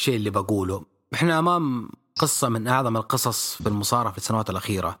الشيء اللي بقوله. احنا أمام قصة من أعظم القصص في المصارعة في السنوات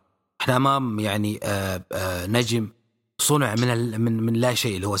الأخيرة. احنا أمام يعني نجم صنع من لا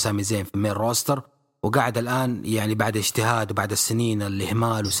شيء اللي هو سامي زين في المين روستر، وقاعد الآن يعني بعد اجتهاد وبعد السنين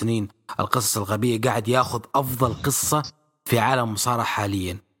الإهمال وسنين القصص الغبية قاعد ياخذ أفضل قصة في عالم المصارعة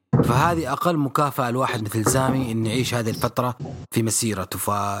حاليا. فهذه أقل مكافأة الواحد مثل سامي إن يعيش هذه الفترة في مسيرته.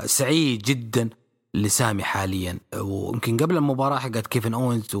 فسعيد جدا لسامي حاليا. ويمكن قبل المباراة حقت كيفن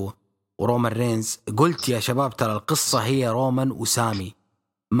أوينز ورومان رينز قلت يا شباب ترى القصة هي رومان وسامي،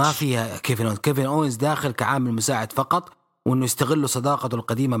 ما فيها كيفن أوينز. كيفن أوينز داخل كعامل مساعد فقط، وإنه يستغلوا صداقته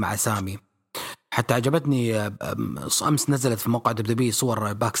القديمة مع سامي. حتى عجبتني أمس نزلت في موقع دبليو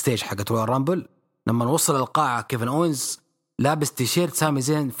صور باك ستيج حقت رويال رامبل لما وصل القاعة كيفن أوينز لابس تيشيرت سامي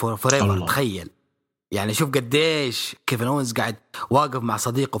زين فوريفر. تخيل يعني، شوف قديش كيفن أوينز قاعد واقف مع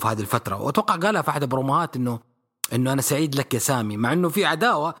صديقه في هذه الفترة. وأتوقع قالها في أحد البروموهات إنه أنا سعيد لك يا سامي، مع إنه في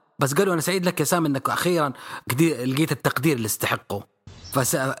عداوة، بس قالوا أنا سعيد لك يا سامي إنك أخيرا لقيت التقدير اللي استحقه.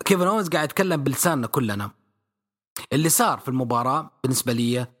 فكيفن أوينز قاعد يتكلم بلساننا كلنا. اللي صار في المباراة بالنسبة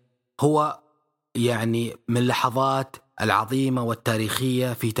لي هو يعني من اللحظات العظيمة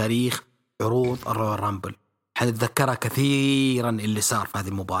والتاريخية في تاريخ عروض الرويال رامبل. حنتذكرها كثيرا اللي صار في هذه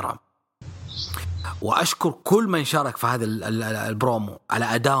المباراة. وأشكر كل من شارك في هذا البرومو على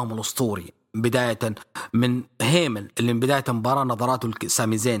أدائهم الأسطوري، بداية من هيمن اللي من بداية المباراة نظراته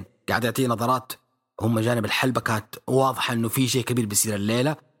سامي زين قاعد يعطيه نظرات، هم جانب الحلبة كانت واضحة إنه في شيء كبير بيصير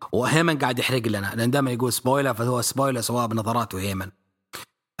الليلة. وهيمن قاعد يحرق لنا، لأن دائما يقول سبويلر، فهو سبويلر سواء بنظراته هيمن.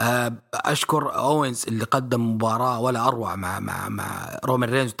 أشكر أوينز اللي قدم مباراة ولا أروع مع رومان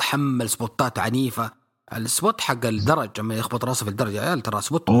رينز، تحمل سبوتات عنيفة. السبوت حق الدرج لما يخبط راسه في الدرج، عيال ترى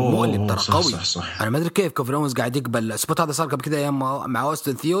سبوت مؤلم، ترى قوي. صح. أنا ما أدري كيف كيفن أوينز قاعد يقبل السبوت هذا. صار قبل كذا أيام مع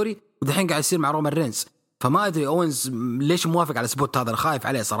أوستن ثيوري، ودحين قاعد يصير مع رومان رينز. فما أدري أوينز ليش موافق على السبوت هذا، خايف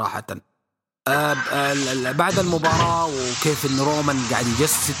عليه صراحة. بعد المباراة وكيف إنه رومان قاعد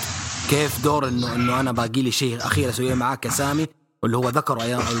يجسد كيف دور إنه أنا باقي لي شيء أخير أسويه معاك يا سامي، واللي هو ذكر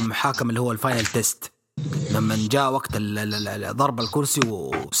أيام المحاكمة اللي هو الفاينل تيست، لما جاء وقت ضرب الكرسي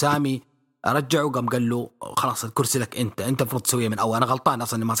وسامي رجعه قام قال له خلاص الكرسي لك انت المفروض تسويه من اول، انا غلطان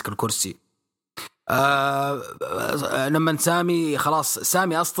اصلا اني ماسك الكرسي. لما سامي خلاص،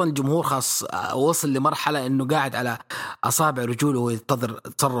 سامي اصلا الجمهور خاص وصل لمرحله انه قاعد على اصابع رجوله وينتظر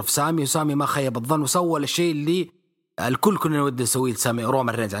تصرف سامي، وسامي ما خيب الظن وسوى الشيء اللي الكل كنا نود نسويه لسامي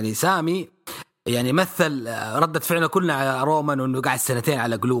رومان رينز. يعني سامي يعني مثل ردة فعلنا كلنا على رومان، وانه قاعد سنتين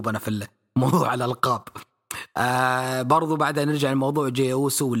على قلوبنا في الموضوع على الألقاب. برضو بعدها نرجع لموضوع جاي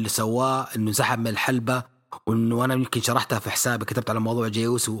أوسو واللي سواه انه سحب من الحلبة، وانه انا يمكن شرحتها في حسابي، كتبت على موضوع جاي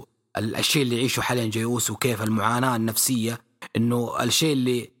أوسو الشيء اللي يعيشه حاليا جاي أوسو، كيف المعاناة النفسية، انه الشيء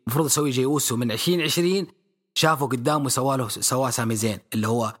اللي المفروض يسويه جاي أوسو من 2020 شافه قدامه سواه سامي زين، اللي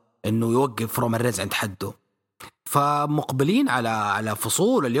هو انه يوقف رومان رينز عند حده. فمقبلين على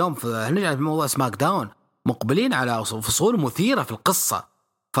فصول اليوم، هنرجع في موضوع سماك داون، مقبلين على فصول مثيرة في القصة.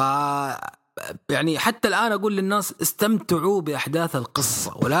 يعني حتى الآن أقول للناس استمتعوا بأحداث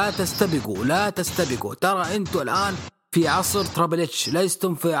القصة ولا تستبقوا. ترى أنتوا الآن في عصر ترابل اتش،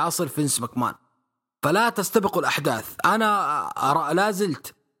 لستم في عصر فينس ماكمان. فلا تستبقوا الأحداث. أنا لا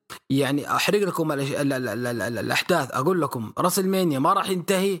زلت يعني أحرق لكم الأحداث، أقول لكم راسل مانيا ما راح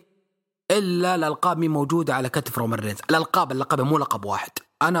ينتهي إلا الألقاب مين موجودة على كتف رومان رينز. اللقب مو لقب واحد.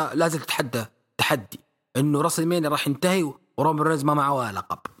 أنا لازلت تحدي إنه راسل مانيا راح ينتهي ورومان رينز ما معه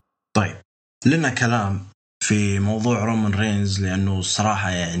لقب. طيب لنا كلام في موضوع رومان رينز، لأنه الصراحة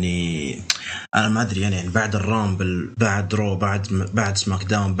يعني أنا ما أدري يعني بعد الرامبل، بعد رو، بعد سماك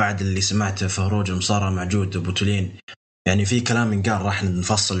داون، بعد اللي سمعته في هروج ومصارعة مع جود بوتولين، يعني في كلام ينقال راح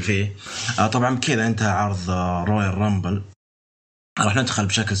نفصل فيه. طبعا كذا انتهى عرض رويال رامبل. راح ندخل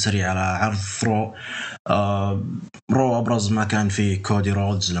بشكل سريع على عرض رو. رو أبرز ما كان فيه كودي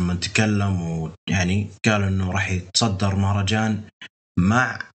رودز لما تكلم، ويعني قال إنه راح يتصدر مهرجان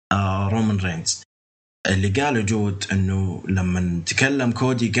مع رومان رينز. اللي قاله جود إنه لما تكلم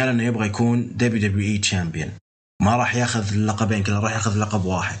كودي قال إنه يبغى يكون WWE تشامبيون، ما راح ياخذ اللقبين كله، راح ياخذ لقب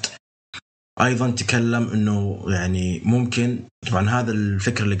واحد. أيضا تكلم إنه يعني ممكن، طبعا هذا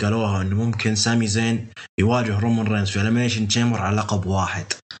الفكرة اللي قالوها، إنه ممكن سامي زين يواجه رومان رينز في إليمينيشن تشامبر على لقب واحد،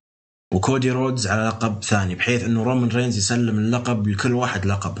 وكودي رودز على لقب ثاني، بحيث إنه رومان رينز يسلم اللقب لكل واحد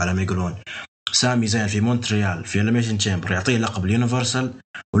لقب على ما يقولون. سامي زين في مونتريال في إليمينيشن تشامبر يعطيه لقب اليونيفرسال،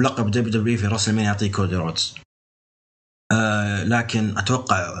 واللقب دبليو في راسل مانيا يعطيه كودي رودز. لكن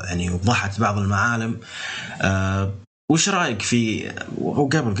أتوقع يعني وضحت بعض المعالم. وش رأيك في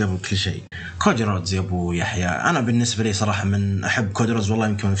وقبل كل شيء كودي رودز يا أبو يحيى؟ أنا بالنسبة لي صراحة من أحب كودي رودز والله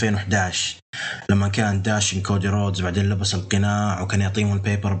يمكن 2011 لما كان داشين كودي رودز، بعدين لبس القناع وكان يعطيهم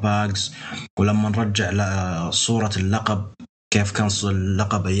البيبر باجز، ولما نرجع صورة اللقب كيف كان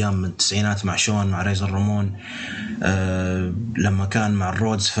اللقب أيام من التسعينات مع شون مع ريزر رامون، لما كان مع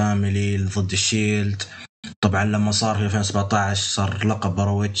الرودز فاميلي ضد الشيلد. طبعا لما صار في 2017 صار لقب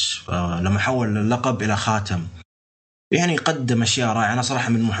برويتش، لما حول اللقب إلى خاتم. يعني قدم أشياء رائعة. أنا صراحة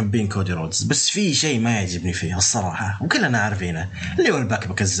من محبين كودي رودز، بس في شيء ما يعجبني فيه الصراحة، وكلنا عارفينه، اللي هو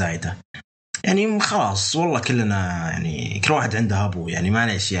البكبكة الزايدة. يعني خلاص والله كلنا يعني كل واحد عنده أبو، يعني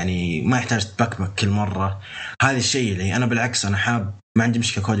معليش يعني ما يحتاج تبكبك كل مرة. هذا الشيء اللي أنا بالعكس أنا حاب، ما عندي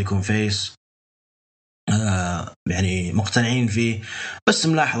مشكلة كودي يكون فيس، يعني مقتنعين فيه. بس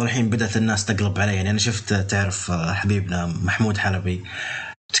ملاحظ الحين بدأت الناس تقلب عليه. يعني أنا شفت تعرف حبيبنا محمود حلبي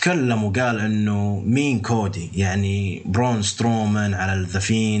تكلم وقال إنه مين كودي، يعني برون سترومان على ذا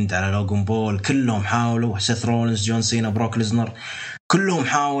فيند على لوغان بول كلهم حاولوا، سيث رولينز جون سينا بروك ليزنر كلهم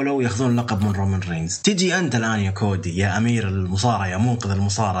حاولوا ياخذون لقب من رومان رينز. تيجي أنت الآن يا كودي يا أمير المصارعة يا منقذ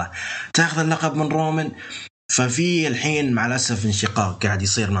المصارعة تأخذ اللقب من رومان. ففي الحين مع الأسف انشقاق قاعد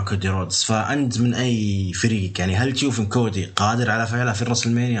يصير مع كودي رودز. فأنت من أي فريق؟ يعني هل تشوف إن كودي قادر على فعله في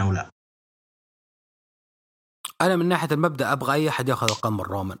الرسلمانيا أو لا؟ أنا من ناحية المبدأ أبغى أي أحد يأخذ لقب من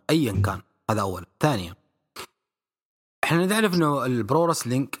رومان أيا كان. هذا أولا. ثانيا إحنا نعرف إنه البرو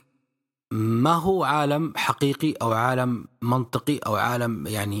رسلينج ما هو عالم حقيقي أو عالم منطقي أو عالم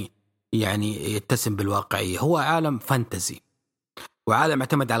يعني يتسم بالواقعية. هو عالم فانتزي، وعالم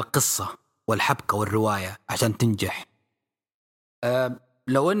يعتمد على القصة والحبكة والرواية عشان تنجح.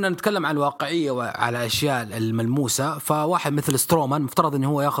 لو إننا نتكلم عن الواقعية وعلى الأشياء الملموسة، فواحد مثل سترومان مفترض إنه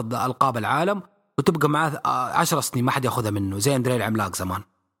هو يأخذ ألقاب العالم وتبقى معاه 10 سنين ما حد يأخذها منه، زي أندري العملاق زمان.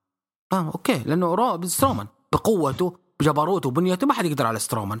 أوكي، لأنه سترومان بقوته بجبروته وبنيته ما حد يقدر على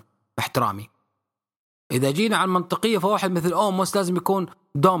سترومان باحترامي. إذا جينا عن منطقية، فواحد مثل أوموس لازم يكون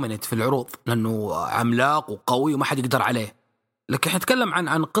دومينيت في العروض لأنه عملاق وقوي وما حد يقدر عليه. لكن احنا نتكلم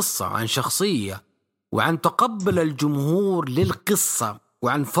عن قصة، عن شخصية، وعن تقبل الجمهور للقصة،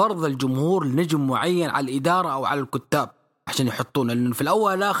 وعن فرض الجمهور لنجم معين على الإدارة أو على الكتاب عشان يحطون. لأنه في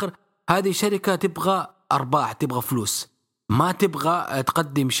الأول والآخر هذه شركة تبغى أرباح، تبغى فلوس، ما تبغى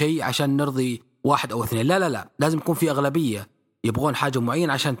تقدم شيء عشان نرضي واحد أو اثنين. لا، لازم يكون في أغلبية يبغون حاجة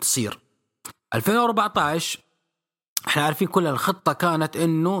معينة عشان تصير. 2014 احنا عارفين كل الخطة كانت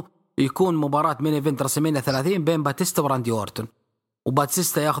إنه يكون مباراة مين إيفنت راسلمانيا 30 بين باتيستا وراندي أورتون،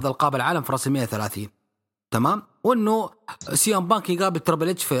 وباتيستا ياخذ القاب العالم في راسلمانيا 30، تمام. وإنه سي ام بانك يقابل تريبل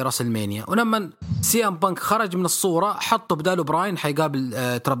اتش في راسلمانيا. ولما سي ام بانك خرج من الصورة حطوا بداله براين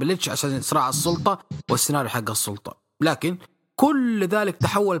حيقابل تريبل اتش عشان صراع السلطة والسيناريو حق السلطة. لكن كل ذلك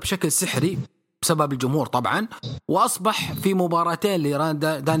تحول بشكل سحري بسبب الجمهور طبعا، وأصبح في مباراتين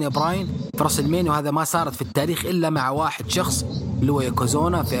لداني براين في راسلمانيا، وهذا ما صارت في التاريخ إلا مع واحد شخص اللي هو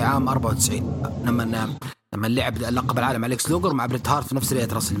يوكوزونا في عام 94 لما لعب اللقب العالم أليكس لوجر مع بريت هارت في نفس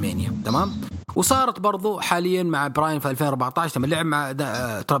ليلة راسلمانيا، تمام. وصارت برضو حاليا مع براين في 2014 لما لعب مع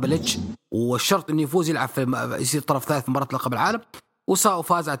تريبل اتش، والشرط انه يفوز يلعب في يصير طرف ثالث في مباراة لقب العالم،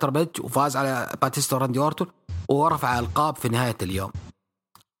 وفاز على تريبل اتش وفاز على باتيستا وراندي أورتون ورفع القاب في نهاية اليوم.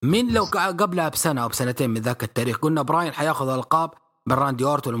 من لو قبلها بسنة أو بسنتين من ذاك التاريخ قلنا براين حياخذ القاب من راندي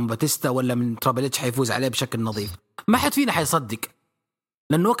أورتون ولا من باتيستا ولا من ترابل اتش حيفوز عليه بشكل نظيف. ما حد فينا حيصدق،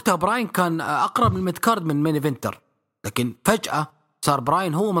 لأن وقتها براين كان أقرب من ميدكارد من مين إيفنتر، لكن فجأة صار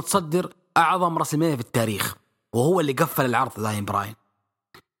براين هو متصدر أعظم راسلمانيا في التاريخ، وهو اللي قفل العرض داين براين.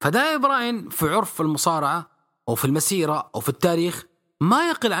 فداين براين في عرف المصارعة أو في المسيرة أو في التاريخ ما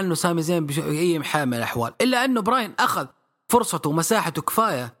يقل عنه سامي زين بأي حال من الأحوال، إلا أنه براين أخذ فرصته ومساحته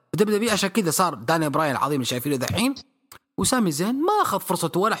كفاية بدأ عشان كذا صار داني براين العظيم اللي شايفينه دحين، وسامي زين ما أخذ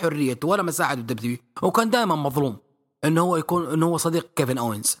فرصته ولا حريته ولا مساحته بدأ، وكان دائما مظلوم إنه هو يكون إنه هو صديق كيفن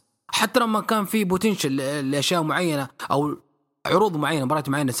أوينز. حتى لما كان في بوتنشل لأشياء معينة أو عروض معينة مباريات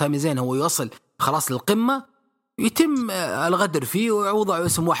معينة سامي زين هو يوصل خلاص للقمة، يتم الغدر فيه ويوضع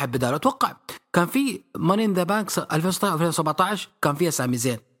اسم واحد بداله. أتوقع كان في مانين ذا بانكس 2016 كان فيها سامي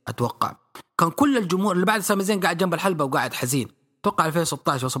زين، أتوقع كان كل الجمهور اللي بعد سامي زين قاعد جنب الحلبة وقاعد حزين. أتوقع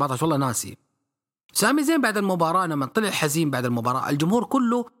 2016 أو 17 والله ناسي. سامي زين بعد المباراة لما طلع حزين بعد المباراة الجمهور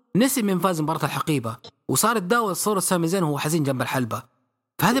كله نسي من فاز مباراة الحقيبة، وصار تداول صورة سامي زين وهو حزين جنب الحلبة.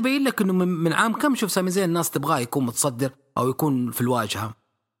 فهذا بيقول لك إنه من عام كم شوف سامي زين الناس تبغاه يكون متصدر أو يكون في الواجهة.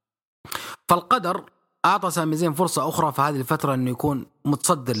 فالقدر أعطى سامي زين فرصة أخرى في هذه الفترة إنه يكون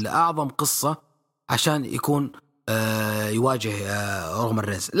متصدر لأعظم قصة عشان يكون يواجه رومان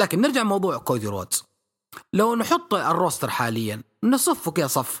رينز. لكن نرجع موضوع كودي رودز. لو نحط الروستر حاليا نصفه كذا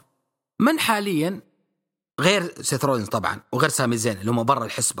صف، من حاليا غير سيث رولينز طبعا وغير سامي زين اللي هم برا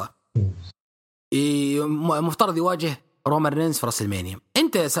الحسبة مفترض يواجه رومان رينز في راسلمانيا.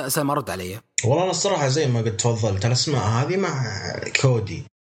 انت سام رد علي. والله انا الصراحه زي ما قلت تفضلت انا اسمع هذه مع كودي.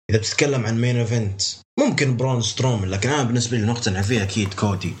 اذا بتتكلم عن مين ايفنت ممكن برون سترومان، لكن انا بالنسبه لي نقتنع فيها اكيد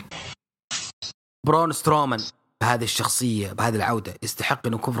كودي. برون سترومان بهذه الشخصيه بهذه العوده يستحق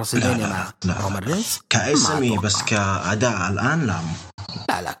انه يكون في راسلمانيا مع رومان رينز كاسمي، بس كاداء الان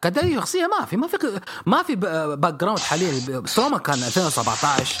لا كاداء شخصيه ما في باك جراوند حاليا. سترومان كان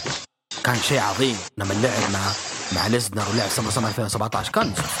 2017 كان شيء عظيم لما لعب مع ليزنر ولعب سمر 2017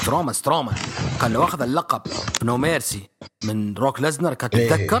 كان سترومان كان لو أخذ اللقب نو ميرسي من روك ليزنر كان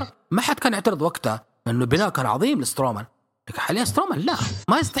تتذكر ما حد كان يعترض وقتها انه بناء كان عظيم لسترومان. لكن حاليا سترومان لا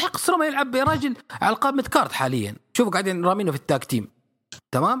ما يستحق سترومان يلعب براجل على القاب متكارت حاليا. شوفوا قاعدين رامينه في التاج تيم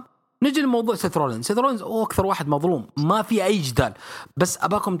تمام. نجي لموضوع سيث رولينز هو أكثر واحد مظلوم ما في أي جدال، بس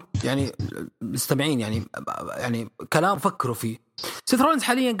أباكم يعني مستمعين يعني كلام فكروا فيه. سيث رولينز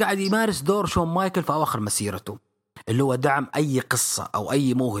حاليا قاعد يمارس دور شون مايكل في أواخر مسيرته اللي هو دعم أي قصة أو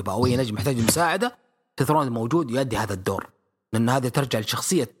أي موهبة أو أي نجم محتاج مساعدة. سيث رولينز موجود يؤدي هذا الدور، لأن هذا ترجع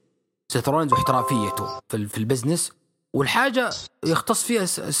لشخصية سيث رولينز واحترافيته في البزنس. والحاجة يختص فيها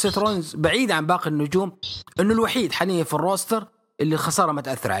سيث رولينز بعيد عن باقي النجوم إنه الوحيد حاليا في الروستر اللي الخسارة ما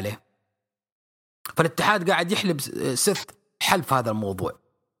تأثر عليه. فالاتحاد قاعد يحلب سيث حلف هذا الموضوع،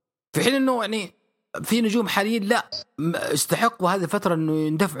 في حين انه يعني في نجوم حاليا لا استحقوا هذه الفترة انه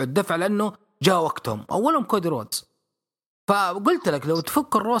يندفعوا الدفع لانه جاء وقتهم. اولهم كودي رودز. فقلت لك لو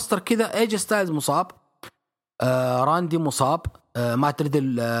تفك الروستر كذا ايج ستايلز مصاب، راندي مصاب، ما تريد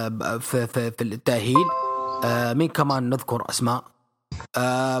في التأهيل، مين كمان نذكر اسماء،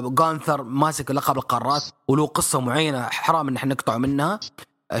 غانثر ماسك لقب القارات ولو قصة معينة حرام ان احنا نقطع منها.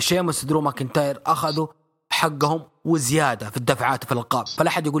 شيمس درو ماكنتاير أخذوا حقهم وزيادة في الدفعات في الألقاب. فلا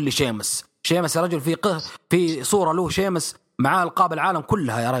حد يقول لي شيمس يا رجل في صورة له شيمس معاه ألقاب العالم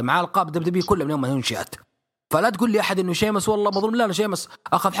كلها يا رأي، معاه ألقاب دبليو كلها من يوم ما انشئت. فلا تقول لي أحد إنه شيمس والله مظلوم. لا شيمس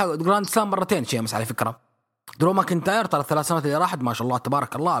أخذ حق جراند سلام مرتين. شيمس على فكرة درو ماكنتاير ترى 3 سنوات اللي راحت ما شاء الله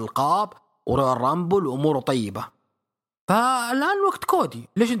تبارك الله ألقاب والرامبل وأموره طيبة. فالآن وقت كودي.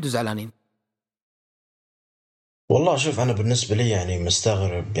 ليش أنتوا زعلانين؟ والله شوف أنا بالنسبة لي يعني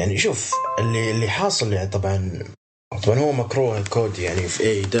مستغرب. يعني شوف اللي حاصل يعني طبعا هو مكروه كودي يعني في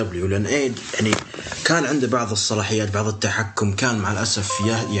اي دبليو، لأن اي يعني كان عنده بعض الصلاحيات بعض التحكم، كان مع الأسف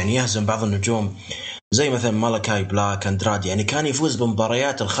يعني يهزم بعض النجوم زي مثلا مالاكاي بلاك أندرادي. يعني كان يفوز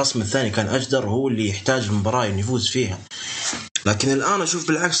بمباريات الخصم الثاني كان أجدر وهو اللي يحتاج المباراة إنه يفوز فيها. لكن الآن أشوف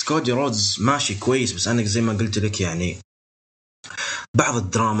بالعكس كودي رودز ماشي كويس، بس أنا زي ما قلت لك يعني بعض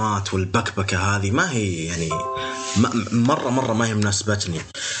الدرامات والبكبكة هذه ما هي يعني مرة ما هي مناسبتني.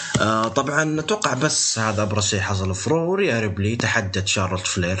 طبعا نتوقع بس هذا أبرز شيء حصل في رو. ريا ريبلي تحدت شارلوت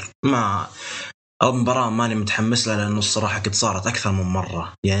فلير مع المباراة ماني متحمس لها لأنه الصراحة قد صارت أكثر من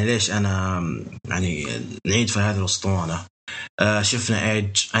مرة. يعني ليش أنا يعني نعيد في هذه الأسطوانة. شفنا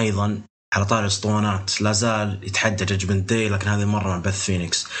إيج أيضا على طار الأسطوانات لازال يتحدى جاجمنت داي، لكن هذه المرة مع بث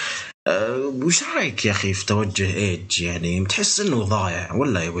فينيكس. وش رأيك يا أخي في توجه إيج؟ يعني متحس إنه ضايع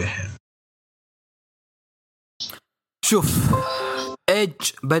ولا يبيح؟ شوف إيج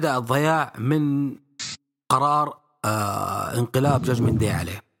بدأ الضياع من قرار انقلاب جاجمنت داي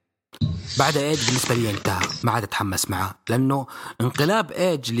عليه. بعد ايج بالنسبه لي انتهى، ما عاد اتحمس معاه، لانه انقلاب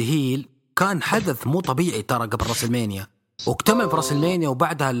ايج لهيل كان حدث مو طبيعي ترى قبل راسلمانيا، واكتمل في راسلمانيا،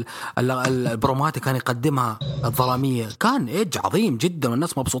 وبعدها البرومات كان يقدمها الظلاميه، كان ايج عظيم جدا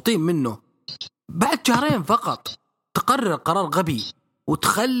والناس مبسوطين منه. بعد شهرين فقط تقرر قرار غبي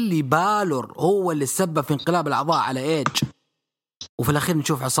وتخلي بالور هو اللي سبب في انقلاب الاعضاء على ايج، وفي الاخير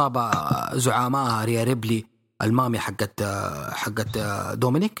نشوف عصابه زعماء ريا ريبلي المامي حقت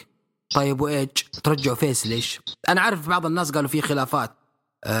دومينيك. طيب وايج ترجعوا فيس ليش؟ انا عارف بعض الناس قالوا في خلافات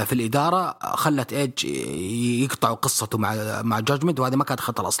في الاداره خلت ايج يقطعوا قصته مع جاجمنت، وهذا ما كانت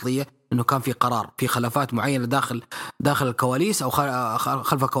خطه الاصليه، انه كان في قرار في خلافات معينه داخل الكواليس او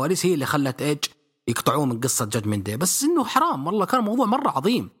خلف الكواليس هي اللي خلت ايج يقطعوه من قصه جاجمنت دي. بس انه حرام والله، كان موضوع مره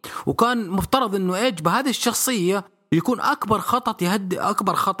عظيم، وكان مفترض انه ايج بهذه الشخصيه يكون اكبر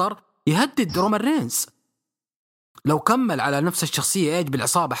خطر يهدد رومان رينز. لو كمل على نفس الشخصية ايج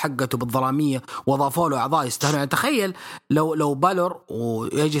بالعصابة حقته بالظلامية وضافوا له أعضاء يستاهلون، يعني تخيل لو بالور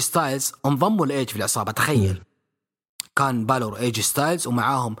وايج ستايلز انضموا لايج في العصابة، تخيل كان بالور ايج ستايلز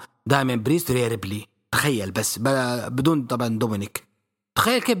ومعاهم دائما بريست وريا ريبلي، تخيل بس بدون طبعا دومينيك،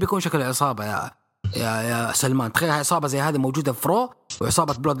 تخيل كيف بيكون شكل العصابة يا سلمان. تخيل عصابة زي هذه موجودة في فرو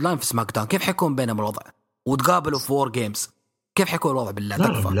وعصابة بلود لاين في سماك داون، كيف حيكون بينهم الوضع؟ وتقابلوا في وور جيمز، كيف حيكون الوضع بالله؟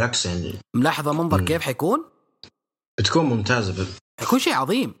 لا بالعكس، يعني ملاحظة منظر كيف حيكون؟ بتكون ممتازة، يكون شيء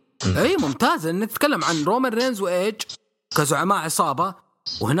عظيم. اي ممتازة. نتكلم عن رومان رينز وايج كزعماء عصابة،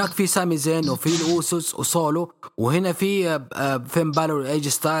 وهناك في سامي زين وفي الأوسوس وسولو، وهنا في فين بالور ايج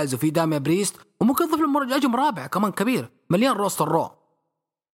ستايلز وفي دامي بريست، وممكن تضيف لهم نجم رابع كمان كبير، مليان روستر رو.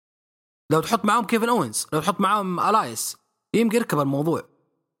 لو تحط معاهم كيفن أوينز، لو تحط معاهم ألايس، يمكن يركب الموضوع.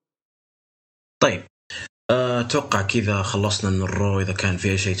 طيب أتوقع كذا خلصنا من الرو. إذا كان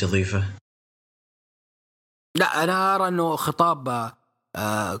فيه شيء تضيفه؟ لا، أنا أرى أنه خطاب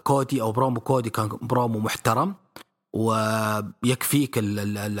كودي أو برومو كودي كان برومو محترم، ويكفيك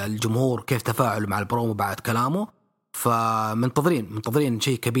الجمهور كيف تفاعل مع البرومو بعد كلامه. فمنتظرين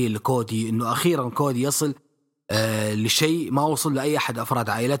شيء كبير لكودي، إنه أخيرا كودي يصل لشيء ما وصل لأي أحد أفراد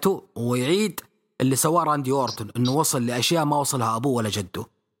عائلته، ويعيد اللي سواه راندي أورتون، إنه وصل لأشياء ما وصلها أبوه ولا جده.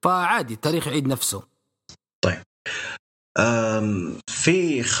 فعادي التاريخ يعيد نفسه. طيب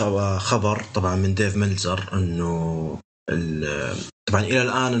في خبر طبعا من ديف ميلزر انه طبعا الى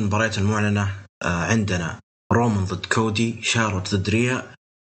الان المباريات المعلنه عندنا رومان ضد كودي، شارلوت ضد ريا،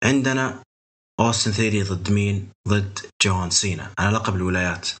 عندنا اوستن ثيري ضد مين؟ ضد جون سينا على لقب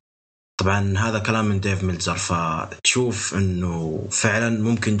الولايات. طبعا هذا كلام من ديف ميلزر، فتشوف انه فعلا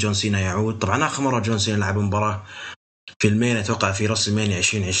ممكن جون سينا يعود. طبعا اخر مره جون سينا لعب مباراه في المين اتوقع في راس المانيا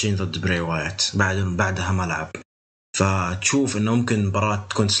 2020 ضد بري وايت، بعدها ما لعب. فتشوف انه ممكن مباراة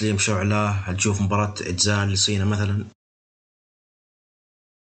تكون تسليم شعلة، هتشوف مباراة اجزاء لسينا مثلا.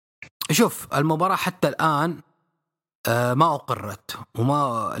 شوف المباراة حتى الآن ما أقرت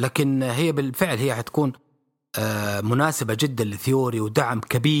لكن هي بالفعل هي حتكون مناسبة جدا لثيوري ودعم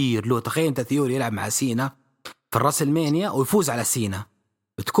كبير له. تخيل انت ثيوري يلعب مع سينا في الراس المانيا ويفوز على سينا،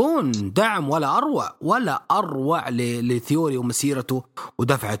 بتكون دعم ولا أروع لثيوري ومسيرته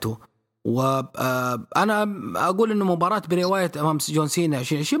ودفعته. وأنا أقول إنه مباراة برواية أمام جون سينا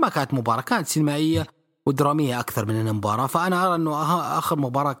 2020 ما كانت مباراة، كانت سينمائية ودرامية أكثر من إنها مباراة. فأنا أرى إنه آخر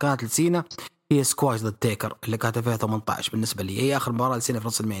مباراة كانت لسينا هي سكواش ضد تيكر اللي كانت في 2018، بالنسبة لي هي آخر مباراة لسينا في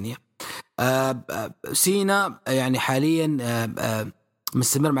راس المانيا. سينا يعني حاليا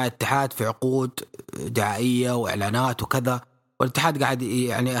مستمر مع الاتحاد في عقود دعائية وإعلانات وكذا، والاتحاد قاعد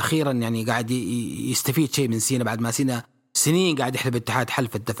يعني أخيرا يعني قاعد يستفيد شيء من سينا بعد ما سينا سنين قاعد يحلب الاتحاد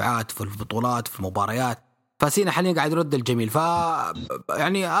حلف الدفعات في البطولات في المباريات. فسينا حاليا قاعد يرد الجميل.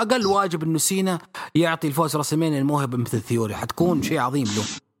 يعني أقل واجب إنه سينا يعطي الفوز راسمين الموهبة مثل ثيوري، حتكون شيء عظيم له،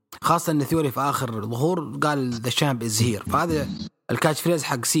 خاصة إن ثيوري في آخر ظهور قال ذا شامب إز هير، فهذا الكاتش فريز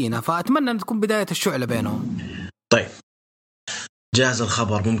حق سينا، فأتمنى أن تكون بداية الشعلة بينهم. طيب جاهز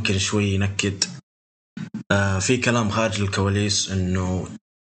الخبر ممكن شوي ينكد. في كلام خارج الكواليس إنه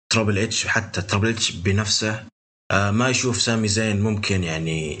ترابل اتش، حتى ترابل اتش بنفسه ما يشوف سامي زين ممكن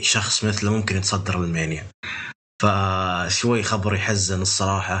يعني شخص مثله ممكن يتصدر المانيا. فشوي خبر يحزن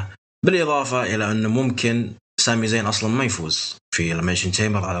الصراحة، بالإضافة إلى أنه ممكن سامي زين أصلا ما يفوز في الميشن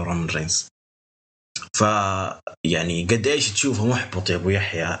تشامبر على رومان رينز. يعني قد إيش تشوفه محبط يا أبو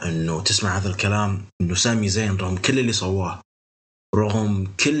يحيى أنه تسمع هذا الكلام، أنه سامي زين رغم كل اللي سواه، رغم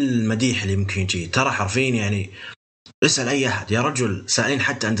كل المديح اللي ممكن يجي، ترى حرفين يعني اسأل أي أحد يا رجل، سألين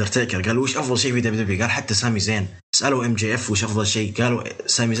حتى أندرتيكر قالوا وش أفضل شيء في دبليو، قال حتى سامي زين. اسألوا ام جي اف وش أفضل شيء، قالوا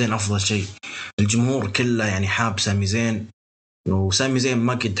سامي زين أفضل شيء. الجمهور كله يعني حاب سامي زين، وسامي زين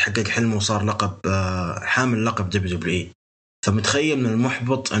ما قد حقق حلمه وصار لقب حامل لقب دبليو. فمتخيل من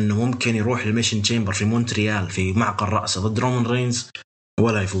المحبط انه ممكن يروح للميشن تشامبر في مونتريال في معقل رأسه ضد رومان رينز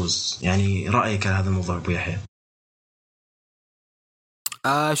ولا يفوز. يعني رأيك على هذا الموضوع ابو يحيى؟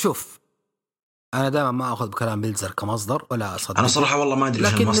 شوف، انا دائما ما اخذ بكلام بيلزر كمصدر ولا اصدق. انا صراحه والله ما ادري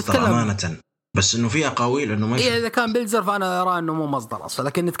ايش المصدر امانه، بس انه في اقاويل انه ماشي. اذا كان بيلزر فانا ارى انه مو مصدر اصلا.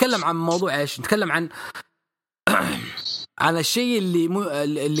 لكن نتكلم عن موضوع ايش؟ نتكلم عن عن الشيء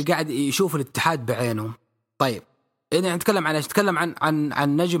اللي قاعد يشوف الاتحاد بعينه. طيب إذا نتكلم عن ايش؟ نتكلم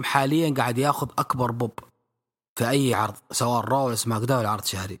عن نجم حاليا قاعد ياخذ اكبر بوب في اي عرض، سواء رو ولا سماك داون ولا عرض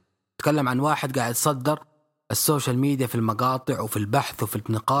شهري. نتكلم عن واحد قاعد يصدر السوشيال ميديا في المقاطع وفي البحث وفي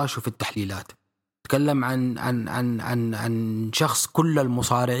النقاش وفي التحليلات. نتكلم عن شخص كل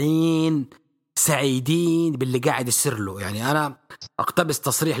المصارعين سعيدين باللي قاعد يصير له. يعني انا اقتبس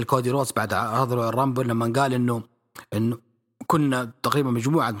تصريح لكودي رودز بعد عرض الرامبل لما قال انه كنا تقريبا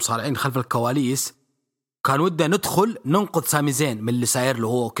مجموعه مصارعين خلف الكواليس كان ودنا ندخل ننقذ سامي زين من اللي ساير له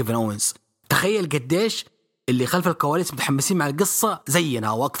هو كيفن أوينز. تخيل قديش اللي خلف الكواليس متحمسين مع القصه زينا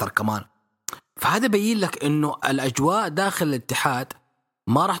او اكثر كمان. فهذا بيين لك انه الاجواء داخل الاتحاد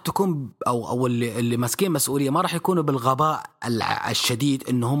ما راح تكون او اللي ماسكين مسؤوليه ما راح يكونوا بالغباء الشديد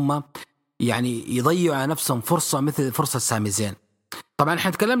ان هم يعني يضيعوا على نفسهم فرصه مثل فرصه سامي زين. طبعا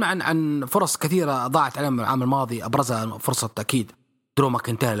احنا تكلمنا عن فرص كثيره ضاعت عليهم العام الماضي، ابرزها فرصه اكيد درو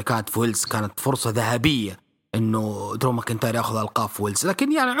ماكنتاير اللي كانت في ويلز، كانت فرصه ذهبيه انه درو ماكنتاير ياخذ القاب في ويلز.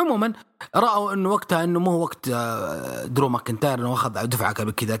 لكن يعني عموما راوا انه وقتها انه مو وقت درو ماكنتاير انه اخذ دفعه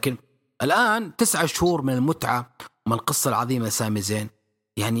قبل كذا. لكن الان 9 شهور من المتعه ومن القصه العظيمه لسامي زين،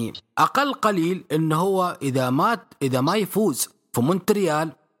 يعني اقل قليل انه هو اذا ما يفوز في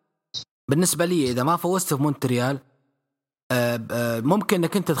مونتريال، بالنسبه لي اذا ما فوزت في مونتريال ممكن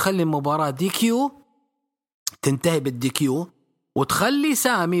انك انت تخلي المباراه دي كيو تنتهي بالدي كيو وتخلي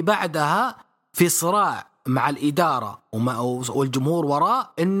سامي بعدها في صراع مع الاداره والجمهور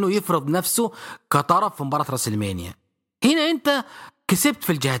وراه انه يفرض نفسه كطرف في مباراه راسلمانيا. هنا انت كسبت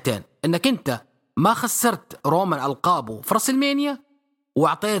في الجهتين، انك انت ما خسرت رومان القابه في راسلمانيا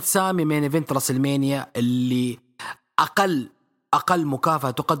واعطيت سامي مين ايفنت راسلمانيا اللي اقل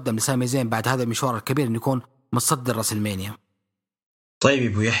مكافاه تقدم لسامي زين بعد هذا المشوار الكبير انه يكون متصدر راسلمانيا.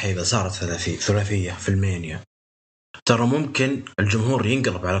 طيب ابو يحيى، اذا صارت ثلاثيه في المانيا ترى ممكن الجمهور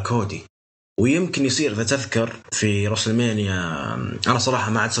ينقلب على كودي، ويمكن يصير اذا تذكر في راسلمانيا، انا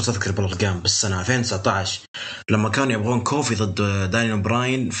صراحه ما عاد صرت اذكر بالارقام، بالسنه 2019 لما كانوا يبغون كوفي ضد دانيال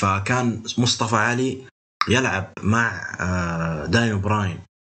براين، فكان مصطفى علي يلعب مع دانيال براين،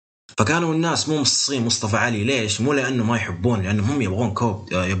 فكانوا الناس مو مصين مصطفى علي. ليش؟ مو لانه ما يحبون، لانه هم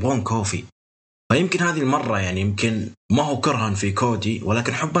يبغون كوفي. فيمكن هذه المره يعني يمكن ما هو كرها في كودي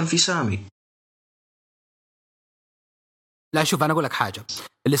ولكن حبا في سامي. لا شوف، أنا أقول لك حاجة،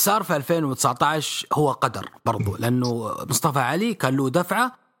 اللي صار في 2019 هو قدر برضو، لأنه مصطفى علي كان له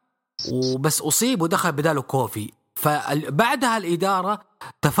دفعة وبس أصيب ودخل بداله كوفي، فبعدها الإدارة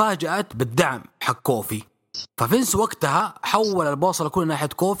تفاجأت بالدعم حق كوفي، ففينس وقتها حول البوصلة كل ناحية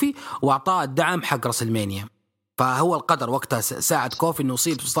كوفي وأعطاه الدعم حق راسلمانيا. فهو القدر وقتها ساعد كوفي إنه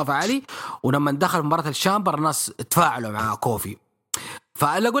يصيب مصطفى علي، ولما دخل مباراة الشامبر الناس تفاعلوا مع كوفي.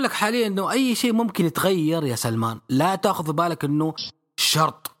 فأنا أقول لك حاليا إنه أي شيء ممكن يتغير يا سلمان، لا تأخذ بالك إنه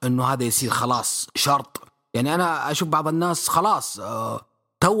شرط إنه هذا يصير خلاص شرط. يعني أنا أشوف بعض الناس خلاص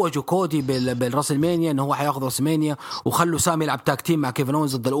توجوا كودي بالراسلمانيا إنه هو حياخذ راسلمانيا، وخلوا سامي يلعب تاك تيم مع كيفن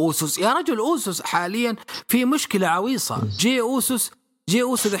أوينز ضد الأوسوس. يا رجل الأوسوس حاليا في مشكلة عويصة، جي أوسوس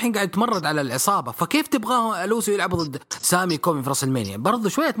الحين قاعد يتمرد على العصابة، فكيف تبغاه الأوسوس يلعبوا ضد سامي كوفي في راسلمانيا؟ برضو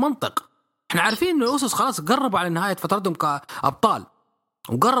شوية منطق. إحنا عارفين إنه الأوسوس خلاص قربوا على نهاية فترتهم كأبطال،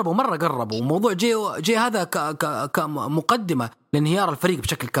 وقربوا مرة قربوا، وموضوع جي هذا كمقدمة لانهيار الفريق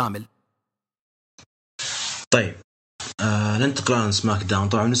بشكل كامل. طيب ننتقل عن سماك داون.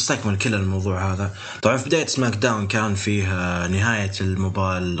 طبعا نستكمل كل الموضوع هذا. طبعا في بداية سماك داون كان فيه نهاية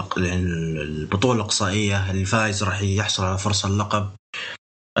البطولة الإقصائية، الفائز راح يحصل على فرصة اللقب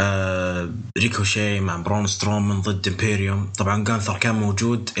ريكوشي مع برون سترومان ضد إمبيريوم. طبعا جانثر كان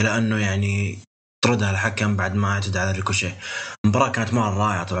موجود إلى أنه يعني طردها الحكم بعد ما اعتدى على ريكوشيه. المباراة كانت مرة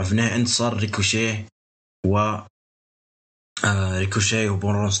رائعة. طبعا في النهاية انتصر ريكوشيه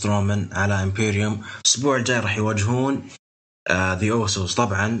وبرون سترومان على إمبيريوم. الأسبوع الجاي راح يواجهون ذا أوسوس.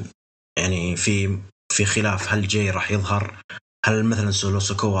 طبعا يعني في خلاف، هل جاي راح يظهر، هل مثلا سولو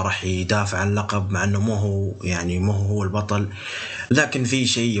سكوا راح يدافع عن اللقب مع انه مو هو البطل. لكن في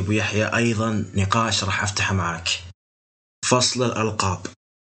شيء ابو يحيى ايضا نقاش راح افتحه معك، فصل الالقاب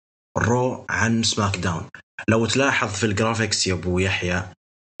رو عن سماك داون. لو تلاحظ في الجرافيكس يا ابو يحيى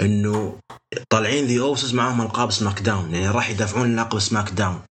انه طالعين ذي اوسس معهم القاب سماك داون، يعني راح يدافعون لقب سماك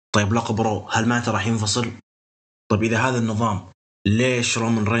داون. طيب لقب رو هل معناته راح ينفصل؟ طب إذا هذا النظام ليش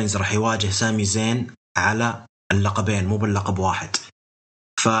رومان رينز راح يواجه سامي زين على اللقبين مو باللقب واحد؟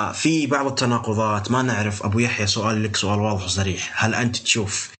 ففي بعض التناقضات ما نعرف. أبو يحيى سؤال لك، سؤال واضح وصريح، هل أنت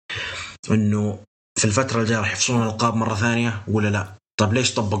تشوف أنه في الفترة الجاية راح يفصلون الألقاب مرة ثانية ولا لا؟ طب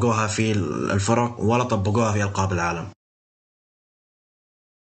ليش طبقوها في الفرق ولا طبقوها في ألقاب العالم؟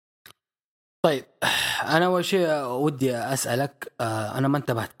 طيب أنا أول شيء ودي أسألك، أنا ما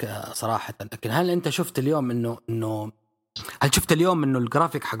انتبهت صراحة، لكن هل أنت شفت اليوم هل شفت اليوم إنه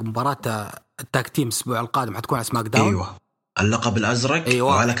الجرافيك حق مباراة التاج تيم الأسبوع القادم حتكون على سماك داون؟ أيوة، اللقب الأزرق أيوة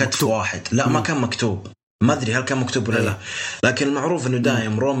وعلى كتف مكتوب. واحد. لا ما كان مكتوب، ما أدري هل كان مكتوب ولا لا، لكن المعروف إنه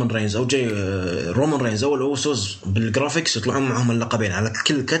دائم رومان رينز أو رومان رينز أو الأوسوس بالجرافيكس يطلعون معهم اللقبين، على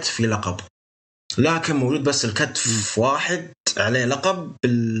كل كتف في لقب، لكن موجود بس الكتف واحد عليه لقب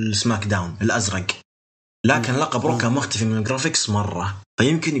بالسماك داون الأزرق، لكن لقب رو كان مختفي من الجرافيكس مرة،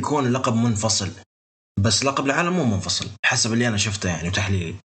 فيمكن يكون اللقب منفصل، بس لقب العالم مو منفصل حسب اللي أنا شفته يعني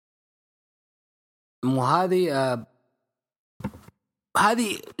وتحليلي. مو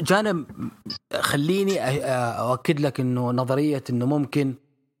هذه جانب. خليني أؤكد لك إنه نظرية إنه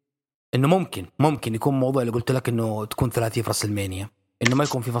ممكن يكون موضوع اللي قلت لك إنه تكون ثلاثية في راس المانيا، إنه ما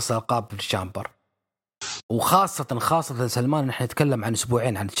يكون في فصل ألقاب في الشامبر، وخاصة سلمان نحن نتكلم عن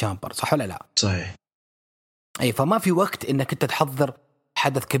أسبوعين عن الشامبر، صح ولا لا؟ صحيح. أي، فما في وقت إنك أنت تحضر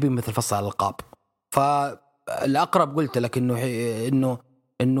حدث كبير مثل فصل الألقاب. فالأقرب قلت لك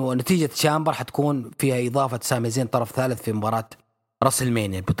إنه نتيجة شامبر حتكون فيها إضافة سامي زين طرف ثالث في مباراة راس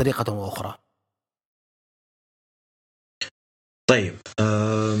المانيا بطريقة أو أخرى. طيب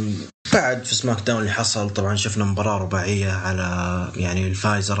بعد في سماك داون اللي حصل طبعا شفنا مباراة رباعية على يعني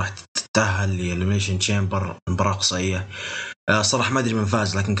الفائزة راح تتأهل لإليمينيشن تشامبر، مباراة قصية. صراحة ما أدري من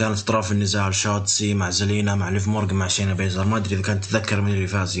فاز، لكن كانت أطراف النزال شوتسي مع زلينا مع ليف مورغان مع شينا بيزر. ما أدري إذا كنت تتذكر من اللي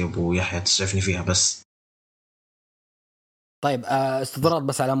فاز يا أبو يحيى، تسعفني فيها بس. طيب استدراد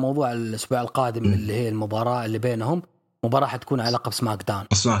بس على موضوع الأسبوع القادم اللي هي المباراة اللي بينهم، مباراة حتكون على لقب سماك داون.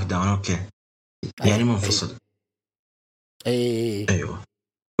 سماك داون أوكي، يعني منفصل. أيوة.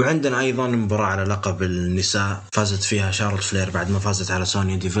 وعندنا أيضا مباراة على لقب النساء فازت فيها شارلوت فلير بعد ما فازت على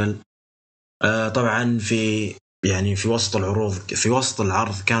سونيا ديفيل. طبعا في وسط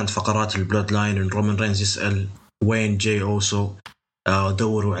العرض كانت فقرات البلود لاين، رومان رينز يسأل وين جاي أوسو،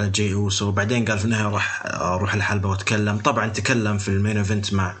 دوروا على جاي أوسو، بعدين قال في النهاية راح أروح الحلبة واتكلم. طبعا تكلم في المين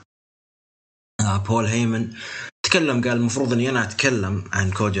ايفنت مع بول هيمن، تكلم قال المفروض اني انا اتكلم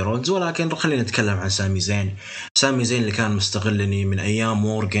عن كودي رودز، ولكن خلينا نتكلم عن سامي زين اللي كان مستغلني من ايام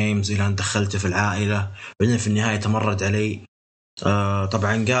وور جيمز الى ان دخلته في العائله، بعدين في النهايه تمرد علي.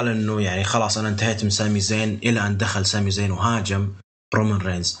 طبعا قال انه يعني خلاص انا انتهيت من سامي زين، الى ان دخل سامي زين وهاجم رومان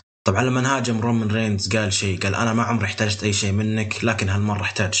رينز. طبعا لما هاجم رومان رينز قال قال انا ما عمري احتاجت اي شيء منك، لكن هالمره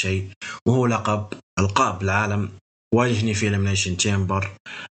احتاج شيء، وهو القاب العالم. واجهني في إليمينيشن تشامبر.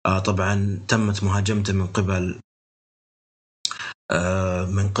 طبعا تمت مهاجمته من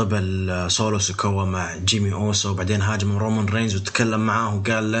قبل سولو سيكوا مع جيمي أوسو، بعدين هاجم رومان رينز وتكلم معاه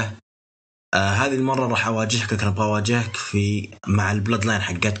وقال له هذه المرة راح أواجهك، لكن أبغى أواجهك مع البلاد لاين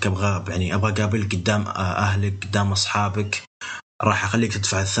حقتك، أبغى أقابلك قدام أهلك قدام أصحابك، راح أخليك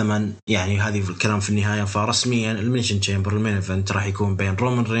تدفع الثمن. يعني هذه الكلام في النهاية. فرسميا الميشن تشامبر المين ايفنت راح يكون بين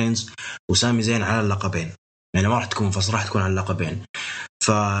رومان رينز وسامي زين على اللقبين، يعني ما راح تكون منفصل، راح تكون على اللقبين.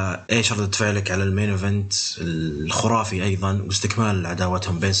 فايش ردة فعلك على المين ايفنت الخرافي ايضا واستكمال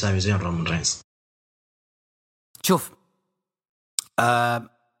عداوتهم بين سامي زين ورومان رينز؟ شوف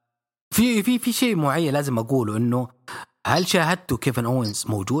في شيء معين لازم اقوله، انه هل شاهدتوا كيفن أوينز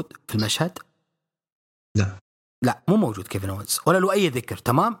موجود في المشهد؟ لا مو موجود كيفن أوينز ولا له اي ذكر.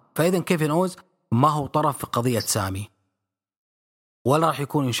 تمام، فاذا كيفن أوينز ما هو طرف في قضية سامي، ولا راح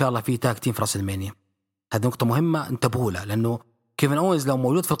يكون ان شاء الله في تاج تيم في راس المانيا. هذه نقطة مهمة انتبهوا لها، لانه كيفن أوينز لو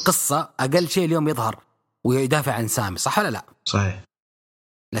موجود في القصة أقل شيء اليوم يظهر ويدافع عن سامي، صح ولا لا؟ صحيح.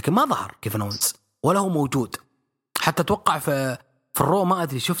 لكن ما ظهر كيفن أوينز ولا هو موجود. حتى أتوقع في الرو ما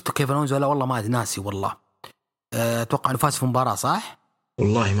أدري شفت كيفن أوينز ولا والله ما أدري، ناسي والله. أتوقع أنه فاز في مباراة، صح؟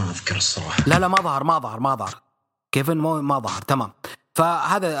 والله ما أذكر الصراحة. لا ما ظهر كيفن ما ظهر. تمام،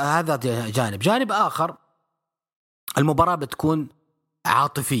 فهذا جانب آخر. المباراة بتكون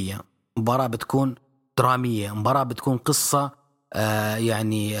عاطفية، مباراة بتكون درامية، مباراة بتكون قصة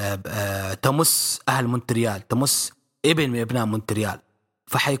تمس أهل مونتريال، تمس ابن من ابناء مونتريال.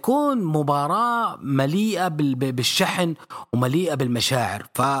 فحيكون مباراة مليئة بالشحن ومليئة بالمشاعر.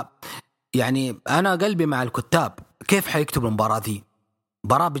 يعني أنا قلبي مع الكتاب كيف حيكتبوا المباراة دي.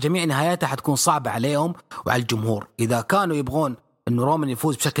 مباراة بجميع نهاياتها حتكون صعبة عليهم وعلى الجمهور. إذا كانوا يبغون إنه رومان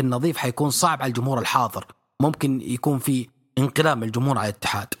يفوز بشكل نظيف حيكون صعب على الجمهور الحاضر، ممكن يكون في انقلاب الجمهور على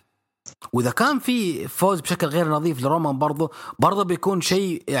الاتحاد. واذا كان في فوز بشكل غير نظيف لرومان برضه بيكون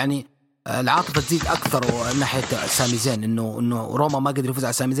شيء يعني العاطفه تزيد اكثر ناحيه سامي زين، انه روما ما قدر يفوز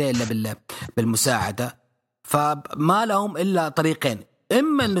على سامي زين الا بالمساعده. فما لهم الا طريقين،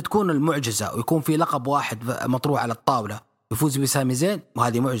 اما ان تكون المعجزه ويكون في لقب واحد مطروح على الطاوله يفوز بسامي زين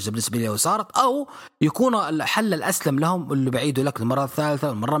وهذه معجزه بالنسبه لي وصارت، او يكون الحل الاسلم لهم اللي بعيدوا لك المره الثالثه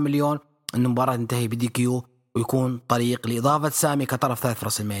والمره مليون ان المباراه تنتهي بدي كيو ويكون طريق لاضافه سامي كطرف ثالث في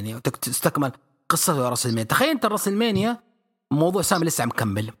راس المانيا وتستكمل قصه راس المانيا. تخيل انت راس المانيا موضوع سامي لسه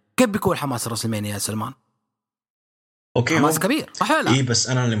مكمل، كيف بيكون حماس راس المانيا يا سلمان؟ اوكي حماس كبير صح ولا لا؟ اي بس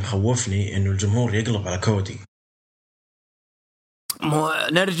انا اللي مخوفني انه الجمهور يقلب على كودي.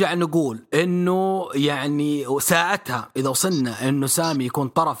 نرجع نقول انه يعني ساعتها اذا وصلنا انه سامي يكون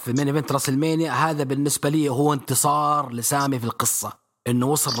طرف في مين ايفنت راس المانيا، هذا بالنسبه لي هو انتصار لسامي في القصه انه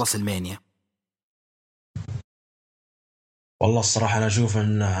وصل راس المانيا. والله الصراحه انا اشوف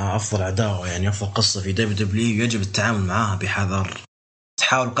انها افضل عداوه، يعني افضل قصه في دبليو يجب التعامل معاها بحذر،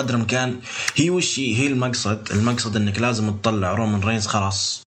 تحاول قدر الامكان. هي المقصد انك لازم تطلع رومان رينز،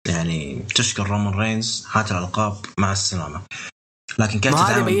 خلاص يعني تشكر رومان رينز، هات الالقاب مع السلامه. لكن كيف ما هذا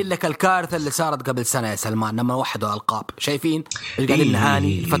تتعامل؟ يبين لك الكارثه اللي صارت قبل سنه يا سلمان لما وحدوا الالقاب. شايفين اللي قاعدين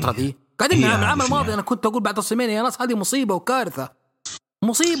نعاني الفتره دي، قاعدين نعاني. العام الماضي انا كنت اقول بعد الصيمين يا ناس هذه مصيبه وكارثه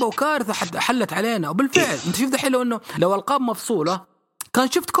حلت علينا، وبالفعل انت شفت حلو انه لو القاب مفصوله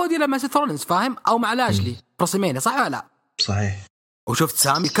كان شفت كودي لما سيث رولينز فاهم او مع لاجلي راس المانيا، صح ولا لا؟ صحيح. وشفت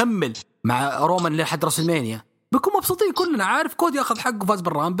سامي كمل مع رومان لحد راس المانيا، بيكون مبسوطين كلنا. عارف كودي اخذ حقه، فاز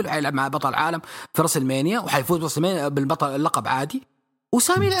بالرامبل وحيلعب مع بطل العالم في راس المانيا وحيفوز براس المانيا بالبطل اللقب عادي،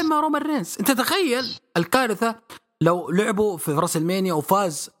 وسامي لعب مع رومان رينز. انت تخيل الكارثه لو لعبوا في راس المانيا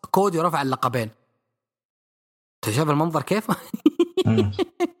وفاز كودي ورفع اللقبين. انت شايف المنظر كيف؟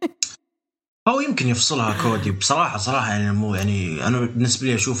 أو يمكن يفصلها كودي بصراحة يعني مو يعني أنا بالنسبة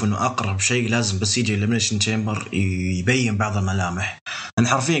لي أشوف إنه أقرب شيء لازم بس يجي إليمينيشن تشامبر يبين بعض الملامح. أنا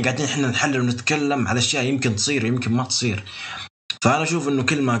حرفيا قاعدين إحنا نحلل ونتكلم على أشياء يمكن تصير يمكن ما تصير. فأنا أشوف إنه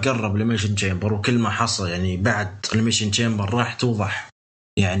كل ما قرب إليمينيشن تشامبر وكل ما حصل يعني بعد إليمينيشن تشامبر راح توضح،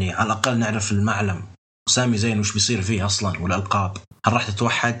 يعني على الأقل نعرف المعلم سامي زين وش بيصير فيه أصلا، والألقاب هل راح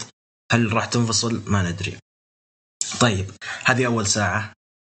تتوحد هل راح تنفصل ما ندري. طيب هذه أول ساعة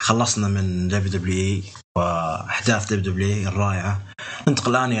خلصنا من WWE وأحداث WWE الرائعة.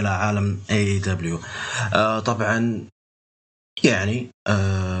 ننتقل الآن إلى عالم AEW. طبعا يعني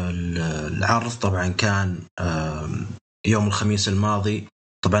العرض طبعا كان يوم الخميس الماضي.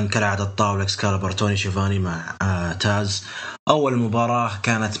 طبعا كالعادة الطاولة اكسكالبر توني شيفاني مع تاز. أول مباراة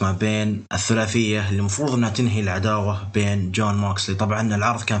كانت ما بين الثلاثية اللي المفروض أنها تنهي العداوة بين جون موكسلي. طبعا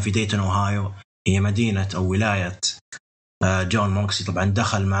العرض كان في ديتون أوهايو، هي مدينة أو ولاية جون موكسلي. طبعا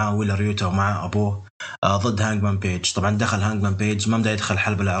دخل معاه ويلر ريوتا ومع أبوه ضد هانجمان بيج. طبعا دخل هانجمان بيج ما بدأ يدخل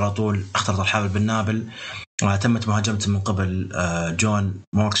حلبة على طول، اخترت الحلبة بالنابل. تمت مهاجمته من قبل جون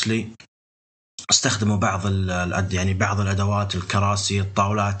موكسلي. استخدموا بعض يعني بعض الأدوات، الكراسي،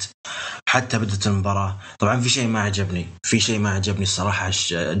 الطاولات، حتى بدت المباراة. طبعا في شيء ما عجبني الصراحة.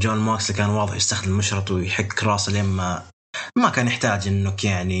 جون موكسلي كان واضح يستخدم مشرط ويحك راسه لما ما كان يحتاج انك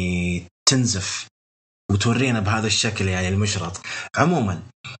يعني تنزف وتورينا بهذا الشكل يعني المشرط. عموما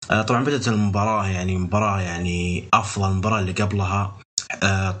طبعا بدأت المباراة يعني مباراة يعني أفضل مباراة اللي قبلها.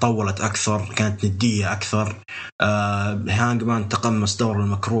 طولت أكثر، كانت ندية أكثر. هانجمان تقمص دور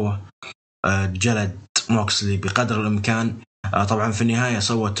المكروه، جلد موكسلي بقدر الإمكان. طبعا في النهاية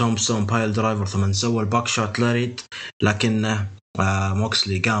سوى تومبسون بايل درايفر ثم سوى الباك شوت لاريد، لكن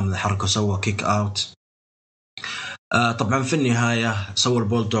موكسلي قام لحركه سوى كيك أوت. طبعا في النهاية سوى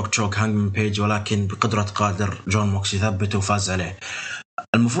البول دوغ تشوك هانجمان بيج، ولكن بقدرة قادر جون موكسلي ثبته وفاز عليه.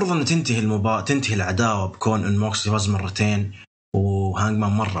 المفروض أن تنتهي العداوة بكون أن موكسلي فاز مرتين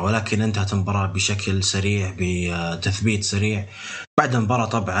وهانجمان مرة، ولكن انتهت المباراة بشكل سريع بتثبيت سريع. بعد المباراة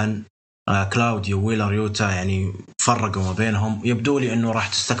طبعا كلاوديو ويلر يوتا يعني فرقوا ما بينهم. يبدو لي أنه راح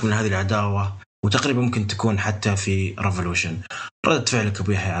تستكمل هذه العداوة وتقريبا ممكن تكون حتى في ريفولوشن. ردت فعلك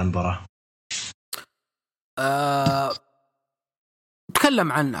أبو يحيى عن المباراة؟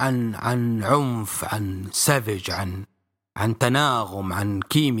 تكلم عن عنف، عن سافج، عن تناغم، عن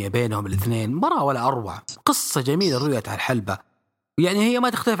كيمياء بينهم الاثنين. مباراة ولا أروع، قصة جميلة رويت على الحلبة. يعني هي ما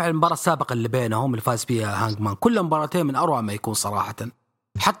تختلف عن المباراة السابقة اللي بينهم اللي فاز فيها هانجمان. كل مباراتين من أروع ما يكون صراحة.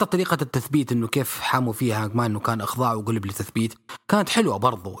 حتى طريقة التثبيت إنه كيف حاموا فيها هانجمان إنه كان إخضاع وقلب لتثبيت كانت حلوة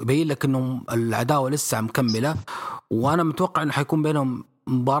برضو، يبين لك إنه العداوة لسه مكملة. وأنا متوقع إنه حيكون بينهم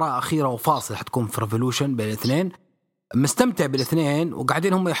مباراة أخيرة وفاصل حتكون في ريفولوشن بين الاثنين. مستمتع بالاثنين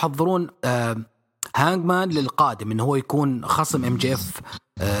وقاعدين هم يحضرون هانجمان للقادم إنه هو يكون خصم MJF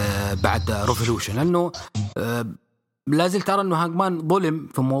بعد ريفولوشن، لأنه لازلت أرى إنه هاجمان ظلم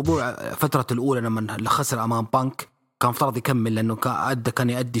في موضوع فترة الأولى لما خسر أمام بانك. كان افترض يكمل لأنه كان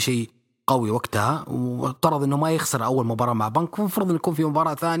يؤدي شيء قوي وقتها، وافترض إنه ما يخسر أول مباراة مع بانك، ومفروض إنه يكون في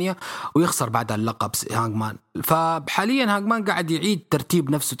مباراة ثانية ويخسر بعد اللقب هاجمان. فحاليا هاجمان قاعد يعيد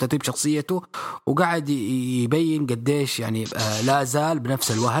ترتيب نفسه، ترتيب شخصيته، وقاعد يبين قديش يعني لا زال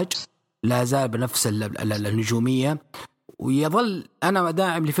بنفس الوهج، لا زال بنفس النجومية. ويظل أنا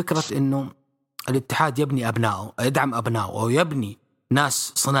داعم لفكرة إنه الاتحاد يبني أبنائه، يدعم أبنائه ويبني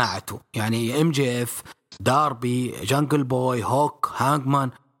ناس صناعته، يعني MJF، داربي، جانجل بوي، هوك،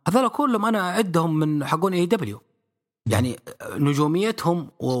 هانجمان، هذول كلهم أنا أعدهم من حقون AEW. يعني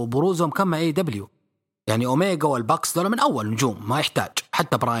نجوميتهم وبروزهم كان مع AEW. يعني أوميجا والباكس دول من أول نجوم، ما يحتاج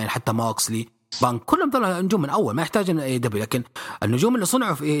حتى براين، حتى موكسلي، بانك، كلهم دول نجوم من أول، ما يحتاج AEW. لكن النجوم اللي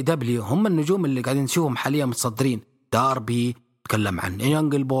صنعوا في AEW هم النجوم اللي قاعدين نشوفهم حاليا متصدرين. داربي تكلم عن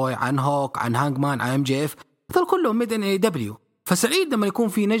جانجل بوي، عن هوك، عن هانجمان، عن MJF، هذول كلهم ميدن AEW. فسعيد لما يكون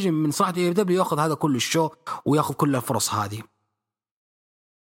في نجم من صناعة AEW يأخذ هذا كل الشو ويأخذ كل الفرص هذه.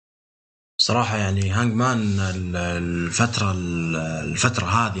 صراحة يعني هانجمان الفترة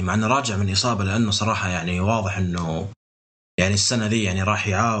هذه مع انه راجع من إصابة، لأنه صراحة يعني واضح انه يعني السنة دي يعني راح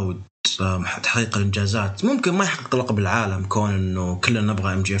يعاود تحقيق الإنجازات. ممكن ما يحقق لقب العالم كون انه كلنا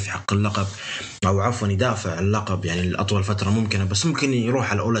نبغى MJF يحقق اللقب، او عفوا يدافع اللقب يعني لأطول فترة ممكنة، بس ممكن يروح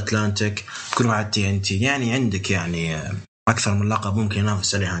على الأول أتلانتيك، يكون على TNT. يعني عندك يعني أكثر من لقب ممكن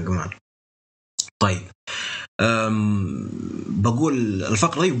ينافس عليه هانجمان. طيب بقول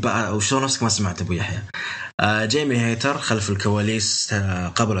الفقرة دي أو شو نفسك ما سمعت أبو يحيى. جيمي هيتر خلف الكواليس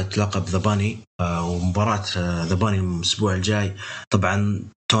قبلت لقب ذا باني، ومباراة ذا باني الأسبوع الجاي. طبعا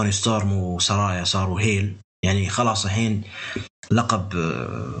توني ستورم وسرايا صاروا هيل، يعني خلاص الحين لقب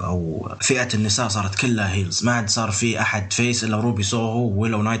أو فئة النساء صارت كلها هيلز، ما عاد صار في أحد فيس إلا روبي سوهو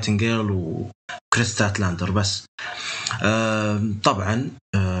وويلو نايتنجيل وكريستا أتلانتر بس. طبعا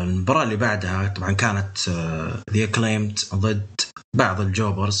المباراة اللي بعدها طبعا كانت The Acclaimed ضد بعض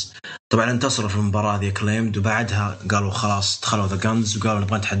الجوبرز. طبعا انتصروا في المباراة The Acclaimed، وبعدها قالوا خلاص دخلوا The Guns وقالوا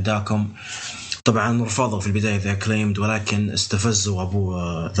نبغى نتحداكم. طبعا رفضوا في البداية The Acclaimed، ولكن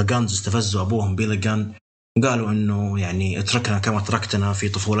استفزوا The Guns استفزوا أبوهم بيلي جان، قالوا إنه يعني اتركنا كما تركتنا في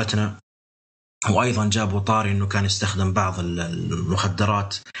طفولتنا. وأيضا جابوا طاري إنه كان يستخدم بعض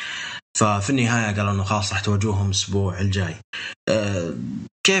المخدرات. ففي النهاية قالوا إنه خلاص راح تواجههم الأسبوع الجاي.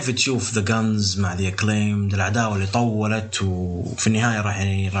 كيف تشوف The Guns مع The Acclaimed، العداوة اللي طولت وفي النهاية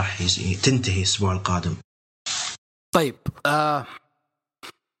راح تنتهي الأسبوع القادم؟ طيب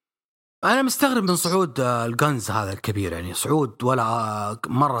أنا مستغرب من صعود الجنز هذا الكبير، يعني صعود ولا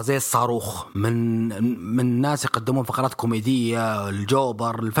مرة زي الصاروخ من ناس يقدمون فقرات كوميدية.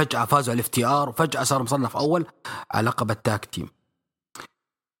 الجوبر فجأة فازوا على FTR، وفجأة صار مصنف أول على لقب التاك تيم.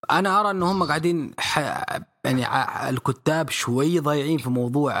 أنا أرى أنه هم قاعدين يعني الكتاب شوي ضايعين في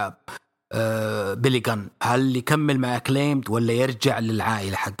موضوع بيلي جان، هل يكمل مع كليمد ولا يرجع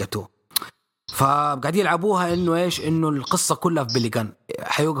للعائلة حقته. فقاعدين يلعبوها إنه إيش، إنه القصة كلها في بيلي جان،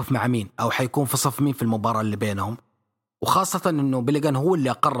 حيوقف مع مين أو حيكون في صف مين في المباراة اللي بينهم. وخاصة إنه بيلي جان هو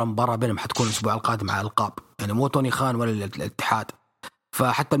اللي أقرر مباراة بينهم حتكون الأسبوع القادم على الألقاب، يعني مو توني خان ولا الاتحاد.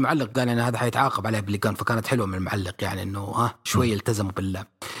 فحتى المعلق قال أن هذا حيتعاقب عليه بيلي جان، فكانت حلوة من المعلق، يعني إنه شوي التزموا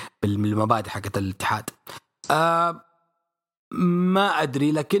بالمبادئ حقت الاتحاد. ما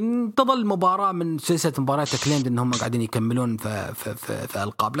أدري، لكن تظل مباراة من سلسلة مباريات كليند إنهم قاعدين يكملون في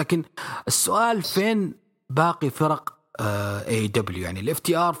ألقاب. لكن السؤال فين باقي فرق AEW؟ يعني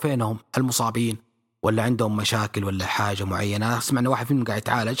FTR فينهم؟ المصابين ولا عندهم مشاكل ولا حاجة معينة؟ أنا أسمع أن واحد فيهم قاعد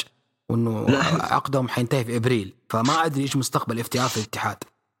يتعالج وإنه عقدهم حينتهي في إبريل، فما أدري إيش مستقبل FTR في الاتحاد،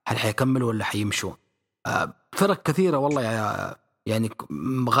 هل حيكملوا ولا حيمشوا؟ فرق كثيرة والله يعني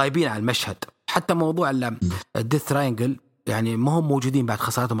غايبين عن المشهد. حتى موضوع الديث تراينجل يعني ما هم موجودين بعد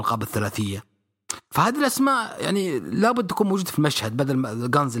خسارتهم القاب الثلاثية. فهذه الأسماء يعني لابد تكون موجودة في المشهد بدل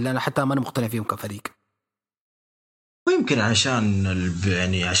الجانز اللي أنا حتى ما أنا مقتنع فيهم كفريق. ويمكن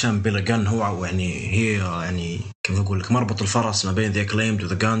عشان بيلي جان هو هي يعني كيف أقول لك مربط الفرس ما بين The Acclaimed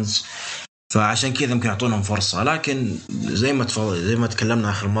وThe Guns، فعشان كذا ممكن يعطونهم فرصة. لكن زي ما تكلمنا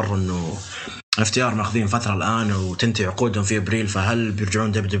آخر مرة إنه FTR ماخذين فترة الآن وتنتهي عقودهم في أبريل، فهل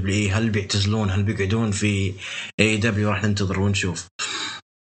بيرجعون WWE؟ هل بيعتزلون؟ هل بيقعدون في AEW؟ راح ننتظر ونشوف.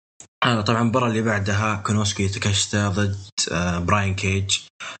 طبعا المباراة اللي بعدها كونوسكي تاكاشيتا ضد براين كيج.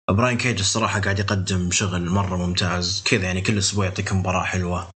 براين كيج الصراحة قاعد يقدم شغل مرة ممتاز كذا، يعني كل أسبوع يعطيك مباراة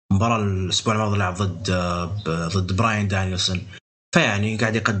حلوة. مباراة الأسبوع الماضي لعب ضد براين دانيلسون، فيعني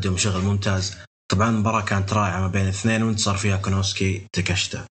قاعد يقدم شغل ممتاز. طبعا المباراة كانت رائعة ما بين الاثنين وانتصر فيها كونوسكي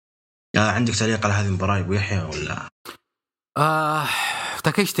تاكاشيتا. عندك تعليق على هذه المباراة أبو يحيى ولا؟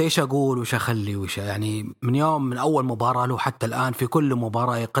 تاكيشتا ايش اقول وش اخلي وش يعني، من اول مباراة له حتى الان في كل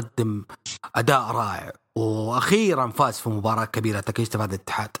مباراة يقدم اداء رائع، واخيرا فاز في مباراة كبيرة تاكيشتا في هذا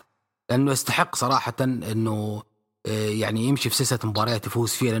الاتحاد، لانه يستحق صراحة انه يعني يمشي في سلسلة مباريات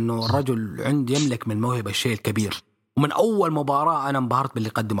يفوز فيها، لانه الرجل يملك من موهبة الشيء الكبير. ومن اول مباراة انا انبهرت باللي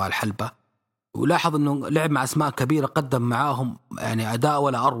قدمه على الحلبة، ولاحظ انه لعب مع اسماء كبيرة قدم معاهم يعني اداء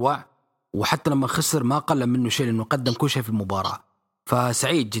ولا اروع، وحتى لما خسر ما قل منه شيء لانه قدم كل شيء في المباراة.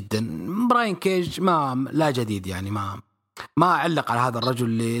 فسعيد جدا. براين كيج ما لا جديد يعني، ما أعلق على هذا الرجل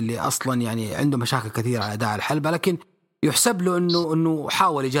اللي أصلا يعني عنده مشاكل كثيرة على أداء الحلبة، لكن يحسب له إنه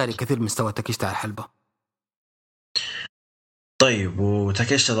حاول يجاري كثير من مستوى تاكيشتا على الحلبة. طيب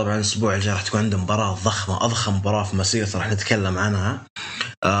وتاكيشتا طبعا الأسبوع الجاي راح تكون عنده مباراة ضخمة، أضخم مباراة في مسيرته راح نتكلم عنها.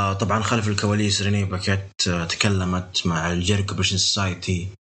 طبعا خلف الكواليس ريني باكيت تكلمت مع الجيريكو بروشن سوسايتي،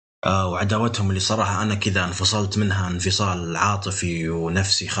 وعداوتهم اللي صراحة أنا كذا انفصلت منها انفصال عاطفي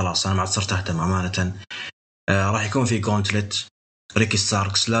ونفسي، خلاص أنا ما عاد صرت أهتم أمانة. راح يكون في كونتلت، ريكي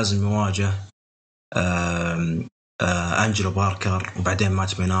ستاركس لازم يواجه أنجلو باركر، وبعدين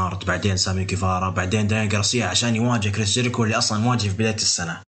مات مينارد، بعدين سامي كيفارا، بعدين داين غارسيا عشان يواجه كريس جيريكو اللي أصلا مواجه في بداية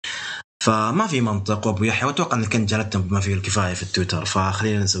السنة. فما في منطق. وأبو يحيى وأتوقع أن كنت جلدتم بما فيه الكفاية في التويتر،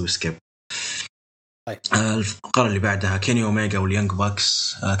 فخلينا نسوي سكيب. الفقرة اللي بعدها كيني أوميجا واليانج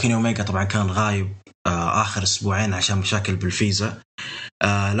باكس. كيني أوميجا طبعا كان غايب آخر أسبوعين عشان مشاكل بالفيزا،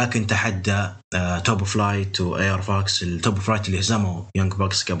 لكن تحدى توب فلايت وإير فاكس. التوب فلايت اللي هزموا يانج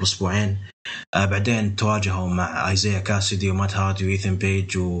باكس قبل أسبوعين. بعدين تواجهوا مع ايزايا كاسيدي ومات هاردي وإيثن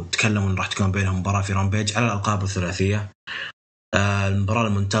بيج، وتكلموا إن راح تكون بينهم مباراة في رامبيج على الألقاب الثلاثية. المباراة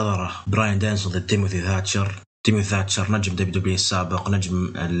المنتظرة براين دانسون ضد تيموثي ثاتشر نجم دبليو السابق، نجم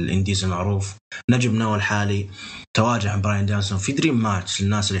الانديز المعروف، نجم نو الحالي. تواجه براين دانسون في دريم ماتش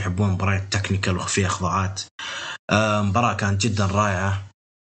للناس اللي يحبون مباريات تكنيكال وفيها اخضاعات. مباراة كانت جدا رائعة.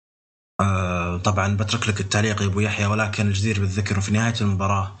 طبعا بترك لك التعليق يا ابو يحيى، ولكن الجدير بالذكر في نهاية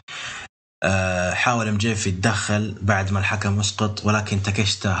المباراة حاول ام جي اف يتدخل بعد ما الحكم اسقط، ولكن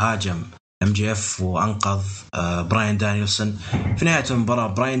تاكيشتا هاجم ام جي اف وانقذ براين دانيلسون. في نهاية المباراة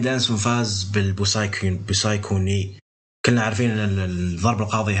براين دانيلسون فاز بالبوسايكوني. كلنا عارفين ان الضربة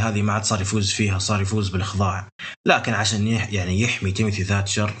القاضية هذه ما عاد صار يفوز فيها، صار يفوز بالاخضاع، لكن عشان يعني يحمي تيموثي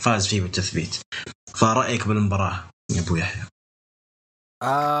ثاتشر فاز فيه بالتثبيت. فرأيك بالمباراة يا ابو يحيى؟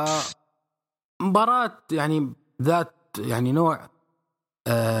 مباراة يعني ذات يعني نوع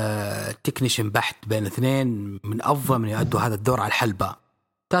تكنيشن بحت بين اثنين من أفضل من يؤدوا هذا الدور على الحلبة.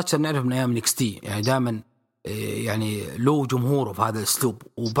 تاتشر نعرف من أيام نيكستي يعني دائما يعني له جمهوره في هذا الأسلوب،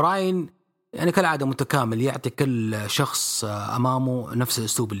 وبراين يعني كالعادة متكامل، يعطي كل شخص أمامه نفس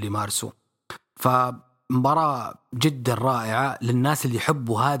الأسلوب اللي مارسه. فمباراة جدا رائعة للناس اللي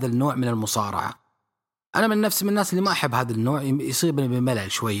يحبوا هذا النوع من المصارعة. أنا من نفسي من الناس اللي ما أحب هذا النوع، يصيبني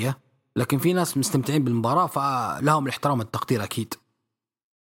بملل شوية، لكن في ناس مستمتعين بالمباراة فلهم الاحترام والتقدير أكيد.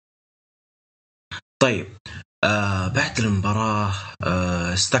 طيب بعد المباراة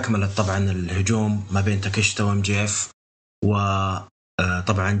استكملت طبعا الهجوم ما بين تاكيشتا وام جي اف،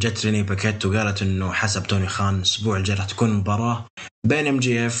 وطبعا جت ريني باكيت وقالت انه حسب توني خان الاسبوع الجاي راح تكون مباراة بين ام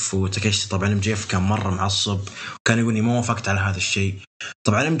جي اف وتاكيشتا. طبعا ام جي اف كان مرة معصب وكان يقول لي ما وافقت على هذا الشيء.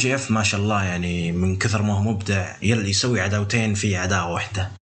 طبعا ام جي اف ما شاء الله يعني من كثر ما هو مبدع يسوي عداوتين في عداوة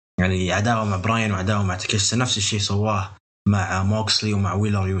واحدة، يعني عداوة مع براين وعداوة مع تاكيشتا. نفس الشيء سواه مع موكسلي ومع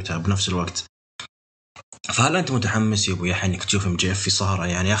ويلر يوتا بنفس الوقت. فهل أنت متحمس يا أبو يحيى إنك تشوف ام جي اف في صهرة؟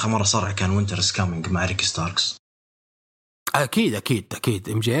 يعني آخر مرة صارع كان وينترز كامينج مع ريكي ستاركس. أكيد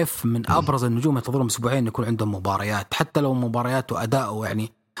ام جي اف من أبرز النجوم ينتظرهم أسبوعين يكون عندهم مباريات، حتى لو مباريات وأداء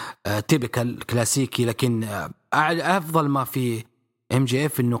يعني تيبيكال كلاسيكي، لكن أفضل ما في ام جي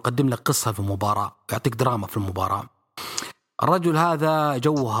اف إنه يقدم لك قصة في المباراة، يعطيك دراما في المباراة. الرجل هذا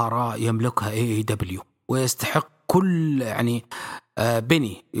جوهرة يملكها اي دبليو، ويستحق كل يعني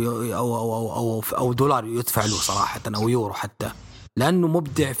بني أو دولار يدفع له صراحة، أو يورو حتى، لأنه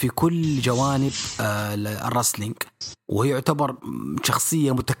مبدع في كل جوانب الرسلينج، ويعتبر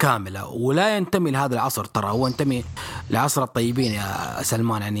شخصية متكاملة ولا ينتمي لهذا العصر. ترى هو ينتمي لعصر الطيبين يا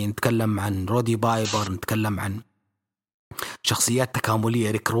سلمان، يعني نتكلم عن رودي بايبر، نتكلم عن شخصيات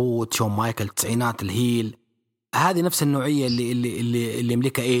تكاملية، ريك روت، شون مايكل، التسعينات، الهيل. هذه نفس النوعية اللي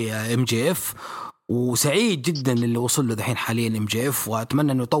يملكها ايه ام جي اف، وسعيد جدا اللي وصل له دحين حاليا ام جي اف،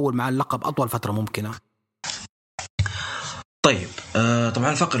 واتمنى انه يطول مع اللقب اطول فتره ممكنه. طيب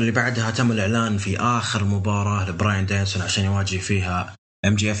طبعا الفقرة اللي بعدها تم الاعلان في اخر مباراة لبراين دانسون عشان يواجه فيها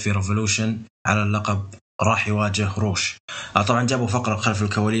ام جي اف في ريفولوشن على اللقب، راح يواجه هروج. طبعا جابوا فقرة خلف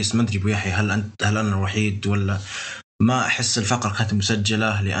الكواليس، ما ادري ابو يحيى هل انا الوحيد ولا ما احس الفقرة كانت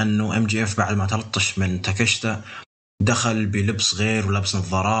مسجلة، لانه ام جي اف بعد ما تلطش من تاكيشتا دخل بلبس غير ولبس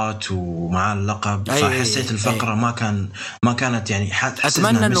نظارات ومع اللقب. فحسيت الفقرة ما كانت يعني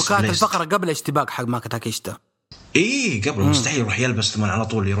أتمنى أنه كانت الفقرة قبل اشتباك حق ما كتاكيشتا. قبل مستحيل يروح يلبس ثم على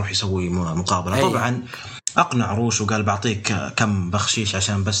طول يروح يسوي مقابلة. طبعا أقنع عروش وقال بعطيك كم بخشيش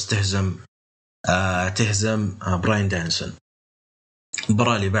عشان بس تهزم براين دانسون.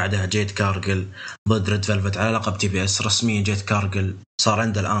 المباراة اللي بعدها جيد كارجل ضد ريد فيلفت على لقب تي بي اس. رسميا جيد كارجل صار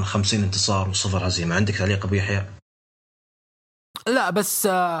عنده الآن 50 انتصار و0 هزيمة. عندك تعليق أبو يحيى؟ لا بس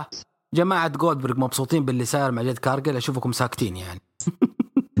جماعة جولدبرغ مبسوطين باللي صار مع جيد كارجل، أشوفكم ساكتين يعني.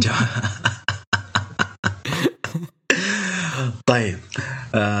 طيب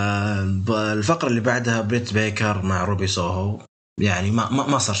الفقرة اللي بعدها بريت بيكر مع روبي سوهو. يعني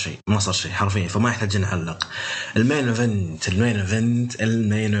ما صار شيء حرفيا، فما يحتاج نعلق. المين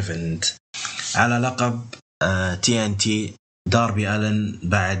ايفنت على لقب تي ان تي. داربي ألن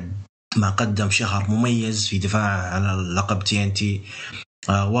بعد ما قدم شهر مميز في دفاع على اللقب تي ان تي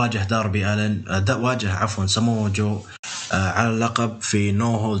واجه داربي ألن واجه سامو جو على اللقب في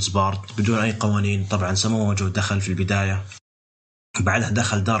نو هولز بارد بدون أي قوانين. طبعا سامو جو دخل في البداية، بعدها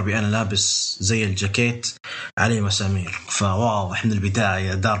دخل داربي ألن لابس زي الجاكيت عليه مسامير. فواضح من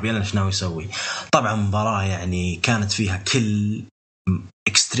البداية داربي ألن ايش ناوي يسوي. طبعا مباراة يعني كانت فيها كل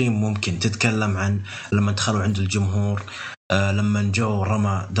اكستريم ممكن تتكلم عن لما دخلوا عند الجمهور، لما جو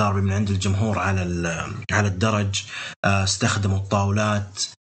رمى داربي من عند الجمهور على الدرج، استخدموا الطاولات،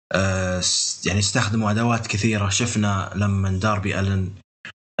 يعني استخدموا أدوات كثيرة. شفنا لما داربي ألن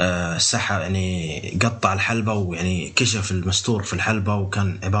سحب يعني قطع الحلبة ويعني كشف المستور في الحلبة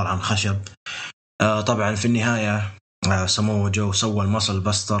وكان عبارة عن خشب. طبعا في النهاية سامو جو سوى المصل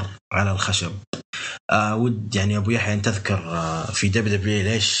باستر على الخشب. ود يعني أبو يحيى أن تذكر في دبليو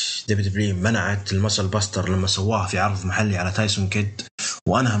ليش دبليو منعت المصل باستر لما سواها في عرض محلي على تايسون كيد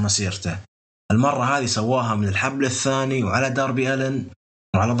وأنهى مسيرته. المرة هذه سواها من الحبل الثاني وعلى داربي ألن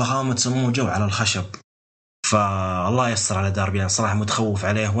وعلى ضخامة سامو جو على الخشب. فالله يسر على داربي. يعني صراحة متخوف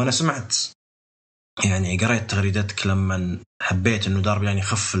عليه. وأنا سمعت يعني قريت تغريدتك لما حبيت إنه داربي يعني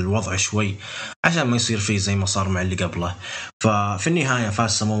يخف الوضع شوي عشان ما يصير فيه زي ما صار مع اللي قبله. ففي النهاية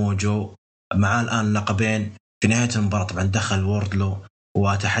فاز سامو جو معاه الآن لقبين. في نهاية المباراة طبعا دخل ووردلو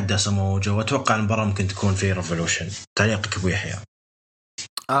وتحدى سامو جو. وأتوقع المباراة ممكن تكون في ريفولوشن. تعليقك أبو يحيى؟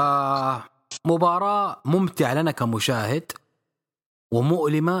 مباراة ممتعة لنا كمشاهد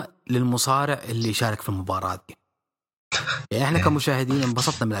ومؤلمة للمصارع اللي يشارك في المباراة دي. يعني احنا كمشاهدين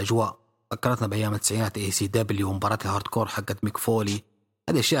انبسطنا من الأجواء، فكرتنا بأيام التسعينات ACW ومباراة الهاردكور حقت ميك فولي.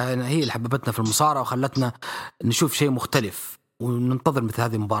 هذه الأشياء هي اللي حببتنا في المصارعة وخلتنا نشوف شيء مختلف وننتظر مثل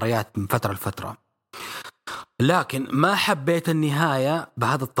هذه المباريات من فترة لفترة. لكن ما حبيت النهاية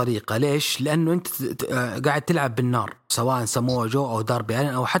بهذه الطريقة. ليش؟ لأنه أنت قاعد تلعب بالنار، سواء سامو جو أو داربي ألن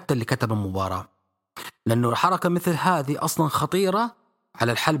أو حتى اللي كتب المباراة. لأنه حركة مثل هذه أصلا خطيرة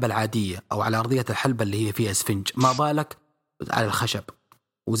على الحلبة العادية أو على أرضية الحلبة اللي هي فيها اسفنج، ما بالك على الخشب.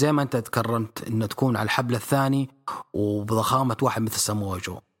 وزي ما أنت تكرمت إنه تكون على الحبل الثاني وبضخامة واحد مثل سامو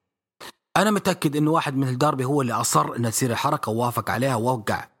جو. أنا متأكد إنه واحد مثل داربي هو اللي أصر إنه تصير الحركة ووافق عليها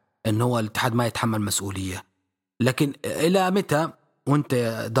ووقع إنه هو الاتحاد ما يتحمل مسؤولية. لكن إلى متى وأنت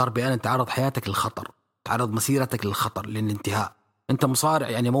داربي ألن تعرض حياتك للخطر، تعرض مسيرتك للخطر للانتهاء؟ أنت مصارع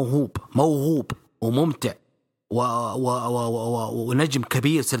يعني موهوب وممتع ونجم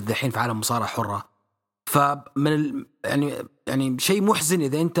كبير صرت دحين في عالم مصارعة حرة. فمن يعني شيء محزن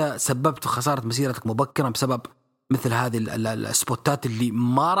إذا أنت سببت خسارة مسيرتك مبكرا بسبب مثل هذه السبوتات اللي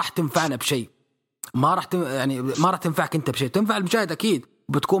ما راح تنفعنا بشيء، ما راح تنفعك أنت بشيء، تنفع المشاهد أكيد،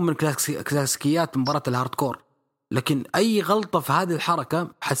 بتكون من كلاسيكيات مباراة الهاردكور. لكن أي غلطة في هذه الحركة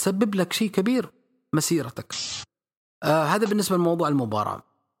حتسبب لك شيء كبير مسيرتك. هذا بالنسبة لموضوع المباراة.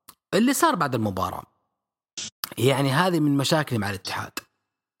 اللي صار بعد المباراة يعني هذه من مشاكل مع الاتحاد.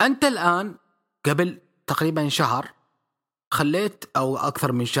 أنت الآن قبل تقريبا شهر خليت، أو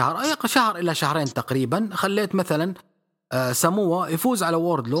أكثر من شهر، أي شهر إلى شهرين تقريبا، خليت مثلا ساموا يفوز على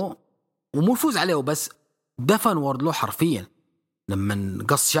ووردلو، ومو يفوز عليه وبس، دفن ووردلو حرفيا لما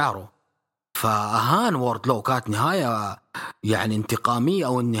قص شعره. فأهان ووردلو. كانت نهاية يعني انتقامية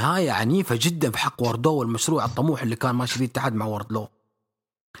أو النهاية عنيفة جدا في حق ووردلو والمشروع الطموح اللي كان ماشي فيه الاتحاد مع ووردلو.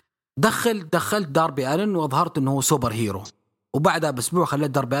 دخلت داربي ألن وأظهرت أنه هو سوبر هيرو، وبعدها بأسبوع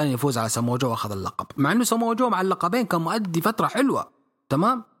خليت داربي ألن يفوز على سامو جو وأخذ اللقب، مع أنه سامو جو مع اللقبين كان مؤدي فترة حلوة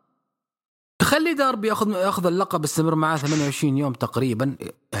تمام. تخلي داربي يأخذ اللقب، استمر معاه 28 يوم تقريبا،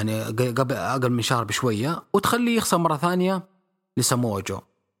 يعني أقل من شهر بشوية، وتخليه يخسر مرة ثانية لسامو جو.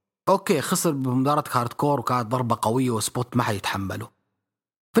 أوكي، خسر بمباراة هاردكور وكانت ضربة قوية وسبوت ما حد يتحمله.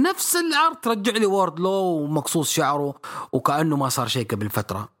 في نفس العرض ترجع لي ووردلو ومقصوص شعره وكأنه ما صار شيء قبل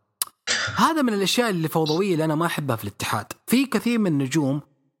فترة. هذا من الاشياء اللي فوضويه اللي انا ما احبها في الاتحاد. في كثير من النجوم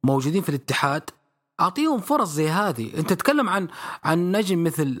موجودين في الاتحاد، اعطيهم فرص زي هذه. انت تتكلم عن نجم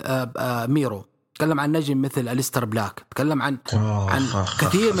مثل ميرو، تتكلم عن نجم مثل أليستر بلاك، تتكلم عن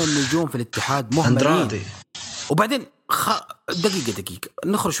كثير من النجوم في الاتحاد مهملين. وبعدين دقيقة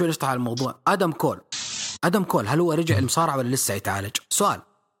نخرج شوي نشطح على الموضوع. آدم كول هل هو رجع المصارعة ولا لسه يتعالج؟ سؤال.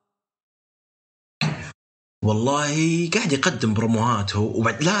 والله قاعد يقدم بروموهات هو،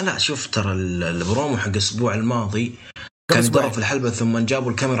 وبعد لا شوف ترى البرومو حق الأسبوع الماضي كان يدرب في الحلبة ثم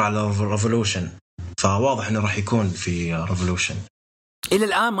جابوا الكاميرا على ريفولوشن، فواضح انه راح يكون في ريفولوشن. الى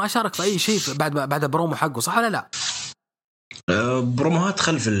الان ما شارك في اي شيء بعد برومو حقه، صح ولا لا؟ بروموهات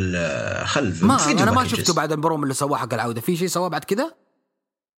خلف ما انا ما شفته بعد البرومو اللي سواه حق العودة. في شيء سواه بعد كده؟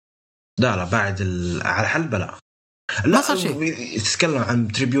 لا بعد على الحلبة لا ما صار شيء. تتكلم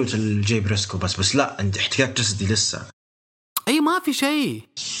عن تريبيوت الجي بريسكو بس لا عند احتكاك جسدي لسه. اي ما في شيء.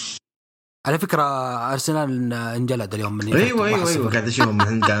 على فكرة أرسنال انجلد اليوم من أيوة قاعد أشوفهم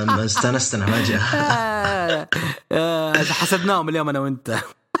من عندنا استنستنا ما جاء. حسدناهم اليوم أنا وأنت.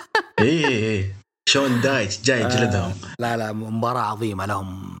 إيه شون دايت جاي جلدهم. لا مباراة عظيمة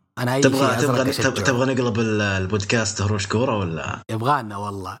لهم. أنا تبغى نقلب البودكاست هروج كورة ولا؟ يبغانا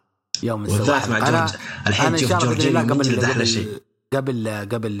والله يوم وفاة مع جورج. الحين شوف جورجي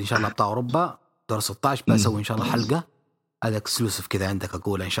قبل إن شاء الله بتاع أوروبا دور 16 بسوي إن شاء الله حلقة. هذا اكسلوسيف كذا عندك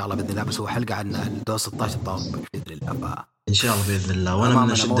أقول إن شاء الله بإذن الله بسوي حلقة عن دور 16 الطاولة بإذن الله. إن شاء الله بإذن الله. وأنا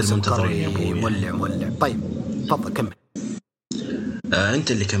من أشد المنتظرين يا أبوي. مولع. طيب تفضل كمل.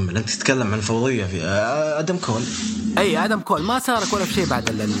 أنت اللي كمل. أنت تتكلم عن الفوضية في آدم كول. أي آدم كول ما صارك ولا شيء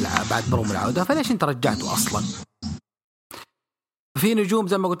بعد بروم العودة، فليش أنت رجعته أصلا؟ في نجوم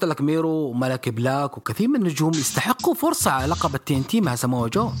زي ما قلت لك ميرو وملك بلاك وكثير من النجوم يستحقوا فرصة على لقب الTNT مع ساموا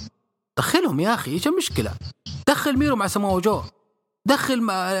جو. دخلهم يا أخي، إيش المشكلة؟ دخل ميرو مع ساموا جو، دخل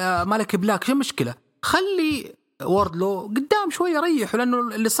ملك بلاك، إيش المشكلة؟ خلي ووردلو قدام شوية ريح، لأنه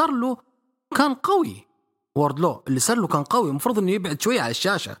اللي صار له كان قوي. ووردلو اللي صار له كان قوي، المفروض إنه يبعد شوية على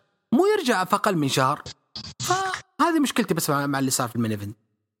الشاشة، مو يرجع في أقل من شهر. فهذه مشكلتي بس مع اللي صار في المين إيفنت.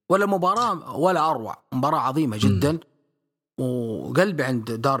 ولا مباراة ولا أروع، مباراة عظيمة جدا. وقلبي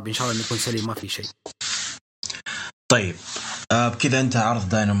عند داربي إن شاء الله إنه يكون سليم، ما في شيء. طيب بكذا انت عرض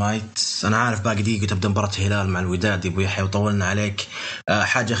داينامايت. انا عارف باقي دقيقه تبدا مباراه الهلال مع الوداد ابو يحيى وطولنا عليك.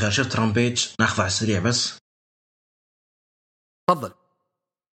 حاجه خير، شفت رامبيج؟ ناخذ على السريع بس. تفضل.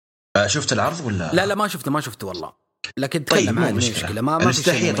 شفت العرض ولا لا ما شفته والله، لكن طيب مو مشكله. ما في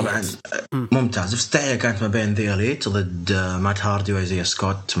شيء طبعا ممتاز. الافتتاحيه كانت ما بين ذا إليت ضد مات هاردي وإيزايا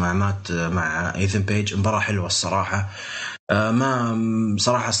سكوت مع إيثن بيج. مباراه حلوه الصراحه. ما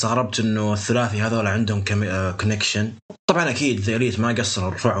صراحة استغربت إنه الثلاثي هذول عندهم كونكشن. طبعا أكيد ذا إليت ما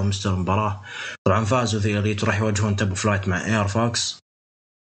قصروا، رفعوا مستوى المباراة. طبعا فازوا ذا إليت وراح يواجهون تب فلايت مع إير فوكس.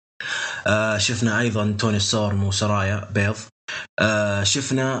 شفنا أيضا توني ستورم وسرايا بيض.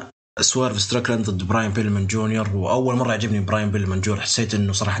 شفنا سويرف ستراكلاند ضد براين بيلمان جونيور. وأول مرة عجبني براين بيلمان جونيور، حسيت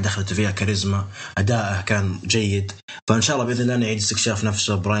إنه صراحة دخلت فيها كاريزما، أداءه كان جيد. فإن شاء الله بإذن الله نعيد استكشاف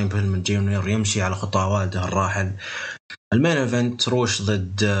نفسه براين بيلمان جونيور، يمشي على خطى والده الراحل. المين ايفنت روش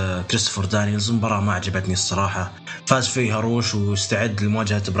ضد كريستوفر دانييلز. مباراة ما عجبتني الصراحة. فاز فيها روش واستعد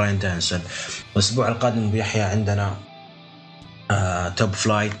لمواجهة براين دانسون. الأسبوع القادم بيحيى عندنا توب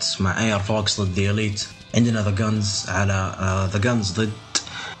فلايت مع اير فوكس ضد ذا إليت. عندنا ذا جانز على ذا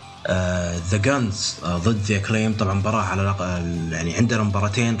جانز ضد ذا كليم. طبعا مباراة على يعني عندنا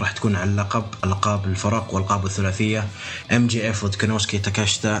مباراتين راح تكون على الألقاب الفرق والألقاب الثلاثية. MJF ضد كانوسكي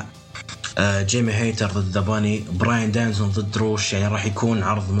تاكاشتا. جيمي هيتر ضد دباني. براين دانزون ضد روش. يعني راح يكون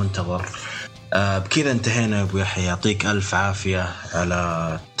عرض منتظر. بكذا انتهينا يا ابو يحيى، يعطيك الف عافيه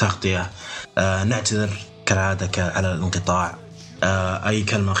على التغطيه. نعتذر كالعاده على الانقطاع. اي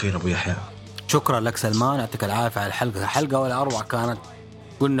كلمه اخيره ابو يحيى؟ شكرا لك سلمان، يعطيك العافيه على الحلقه ولا اروع كانت.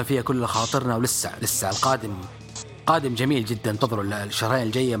 قلنا فيها كل خاطرنا، ولسه القادم قادم جميل جدا. انتظروا الشهرين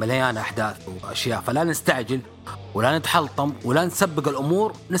الجايه مليانه احداث واشياء، فلا نستعجل ولا نتحلطم ولا نسبق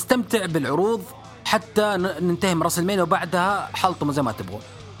الامور. نستمتع بالعروض حتى ننتهي من راس الميناء، وبعدها حلطموا زي ما تبغوا.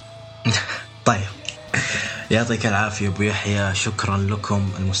 طيب يعطيك العافيه ابو يحيى. شكرا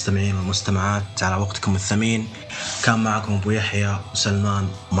لكم المستمعين والمستمعات على وقتكم الثمين. كان معكم ابو يحيى وسلمان،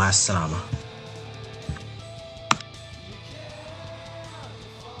 مع السلامه.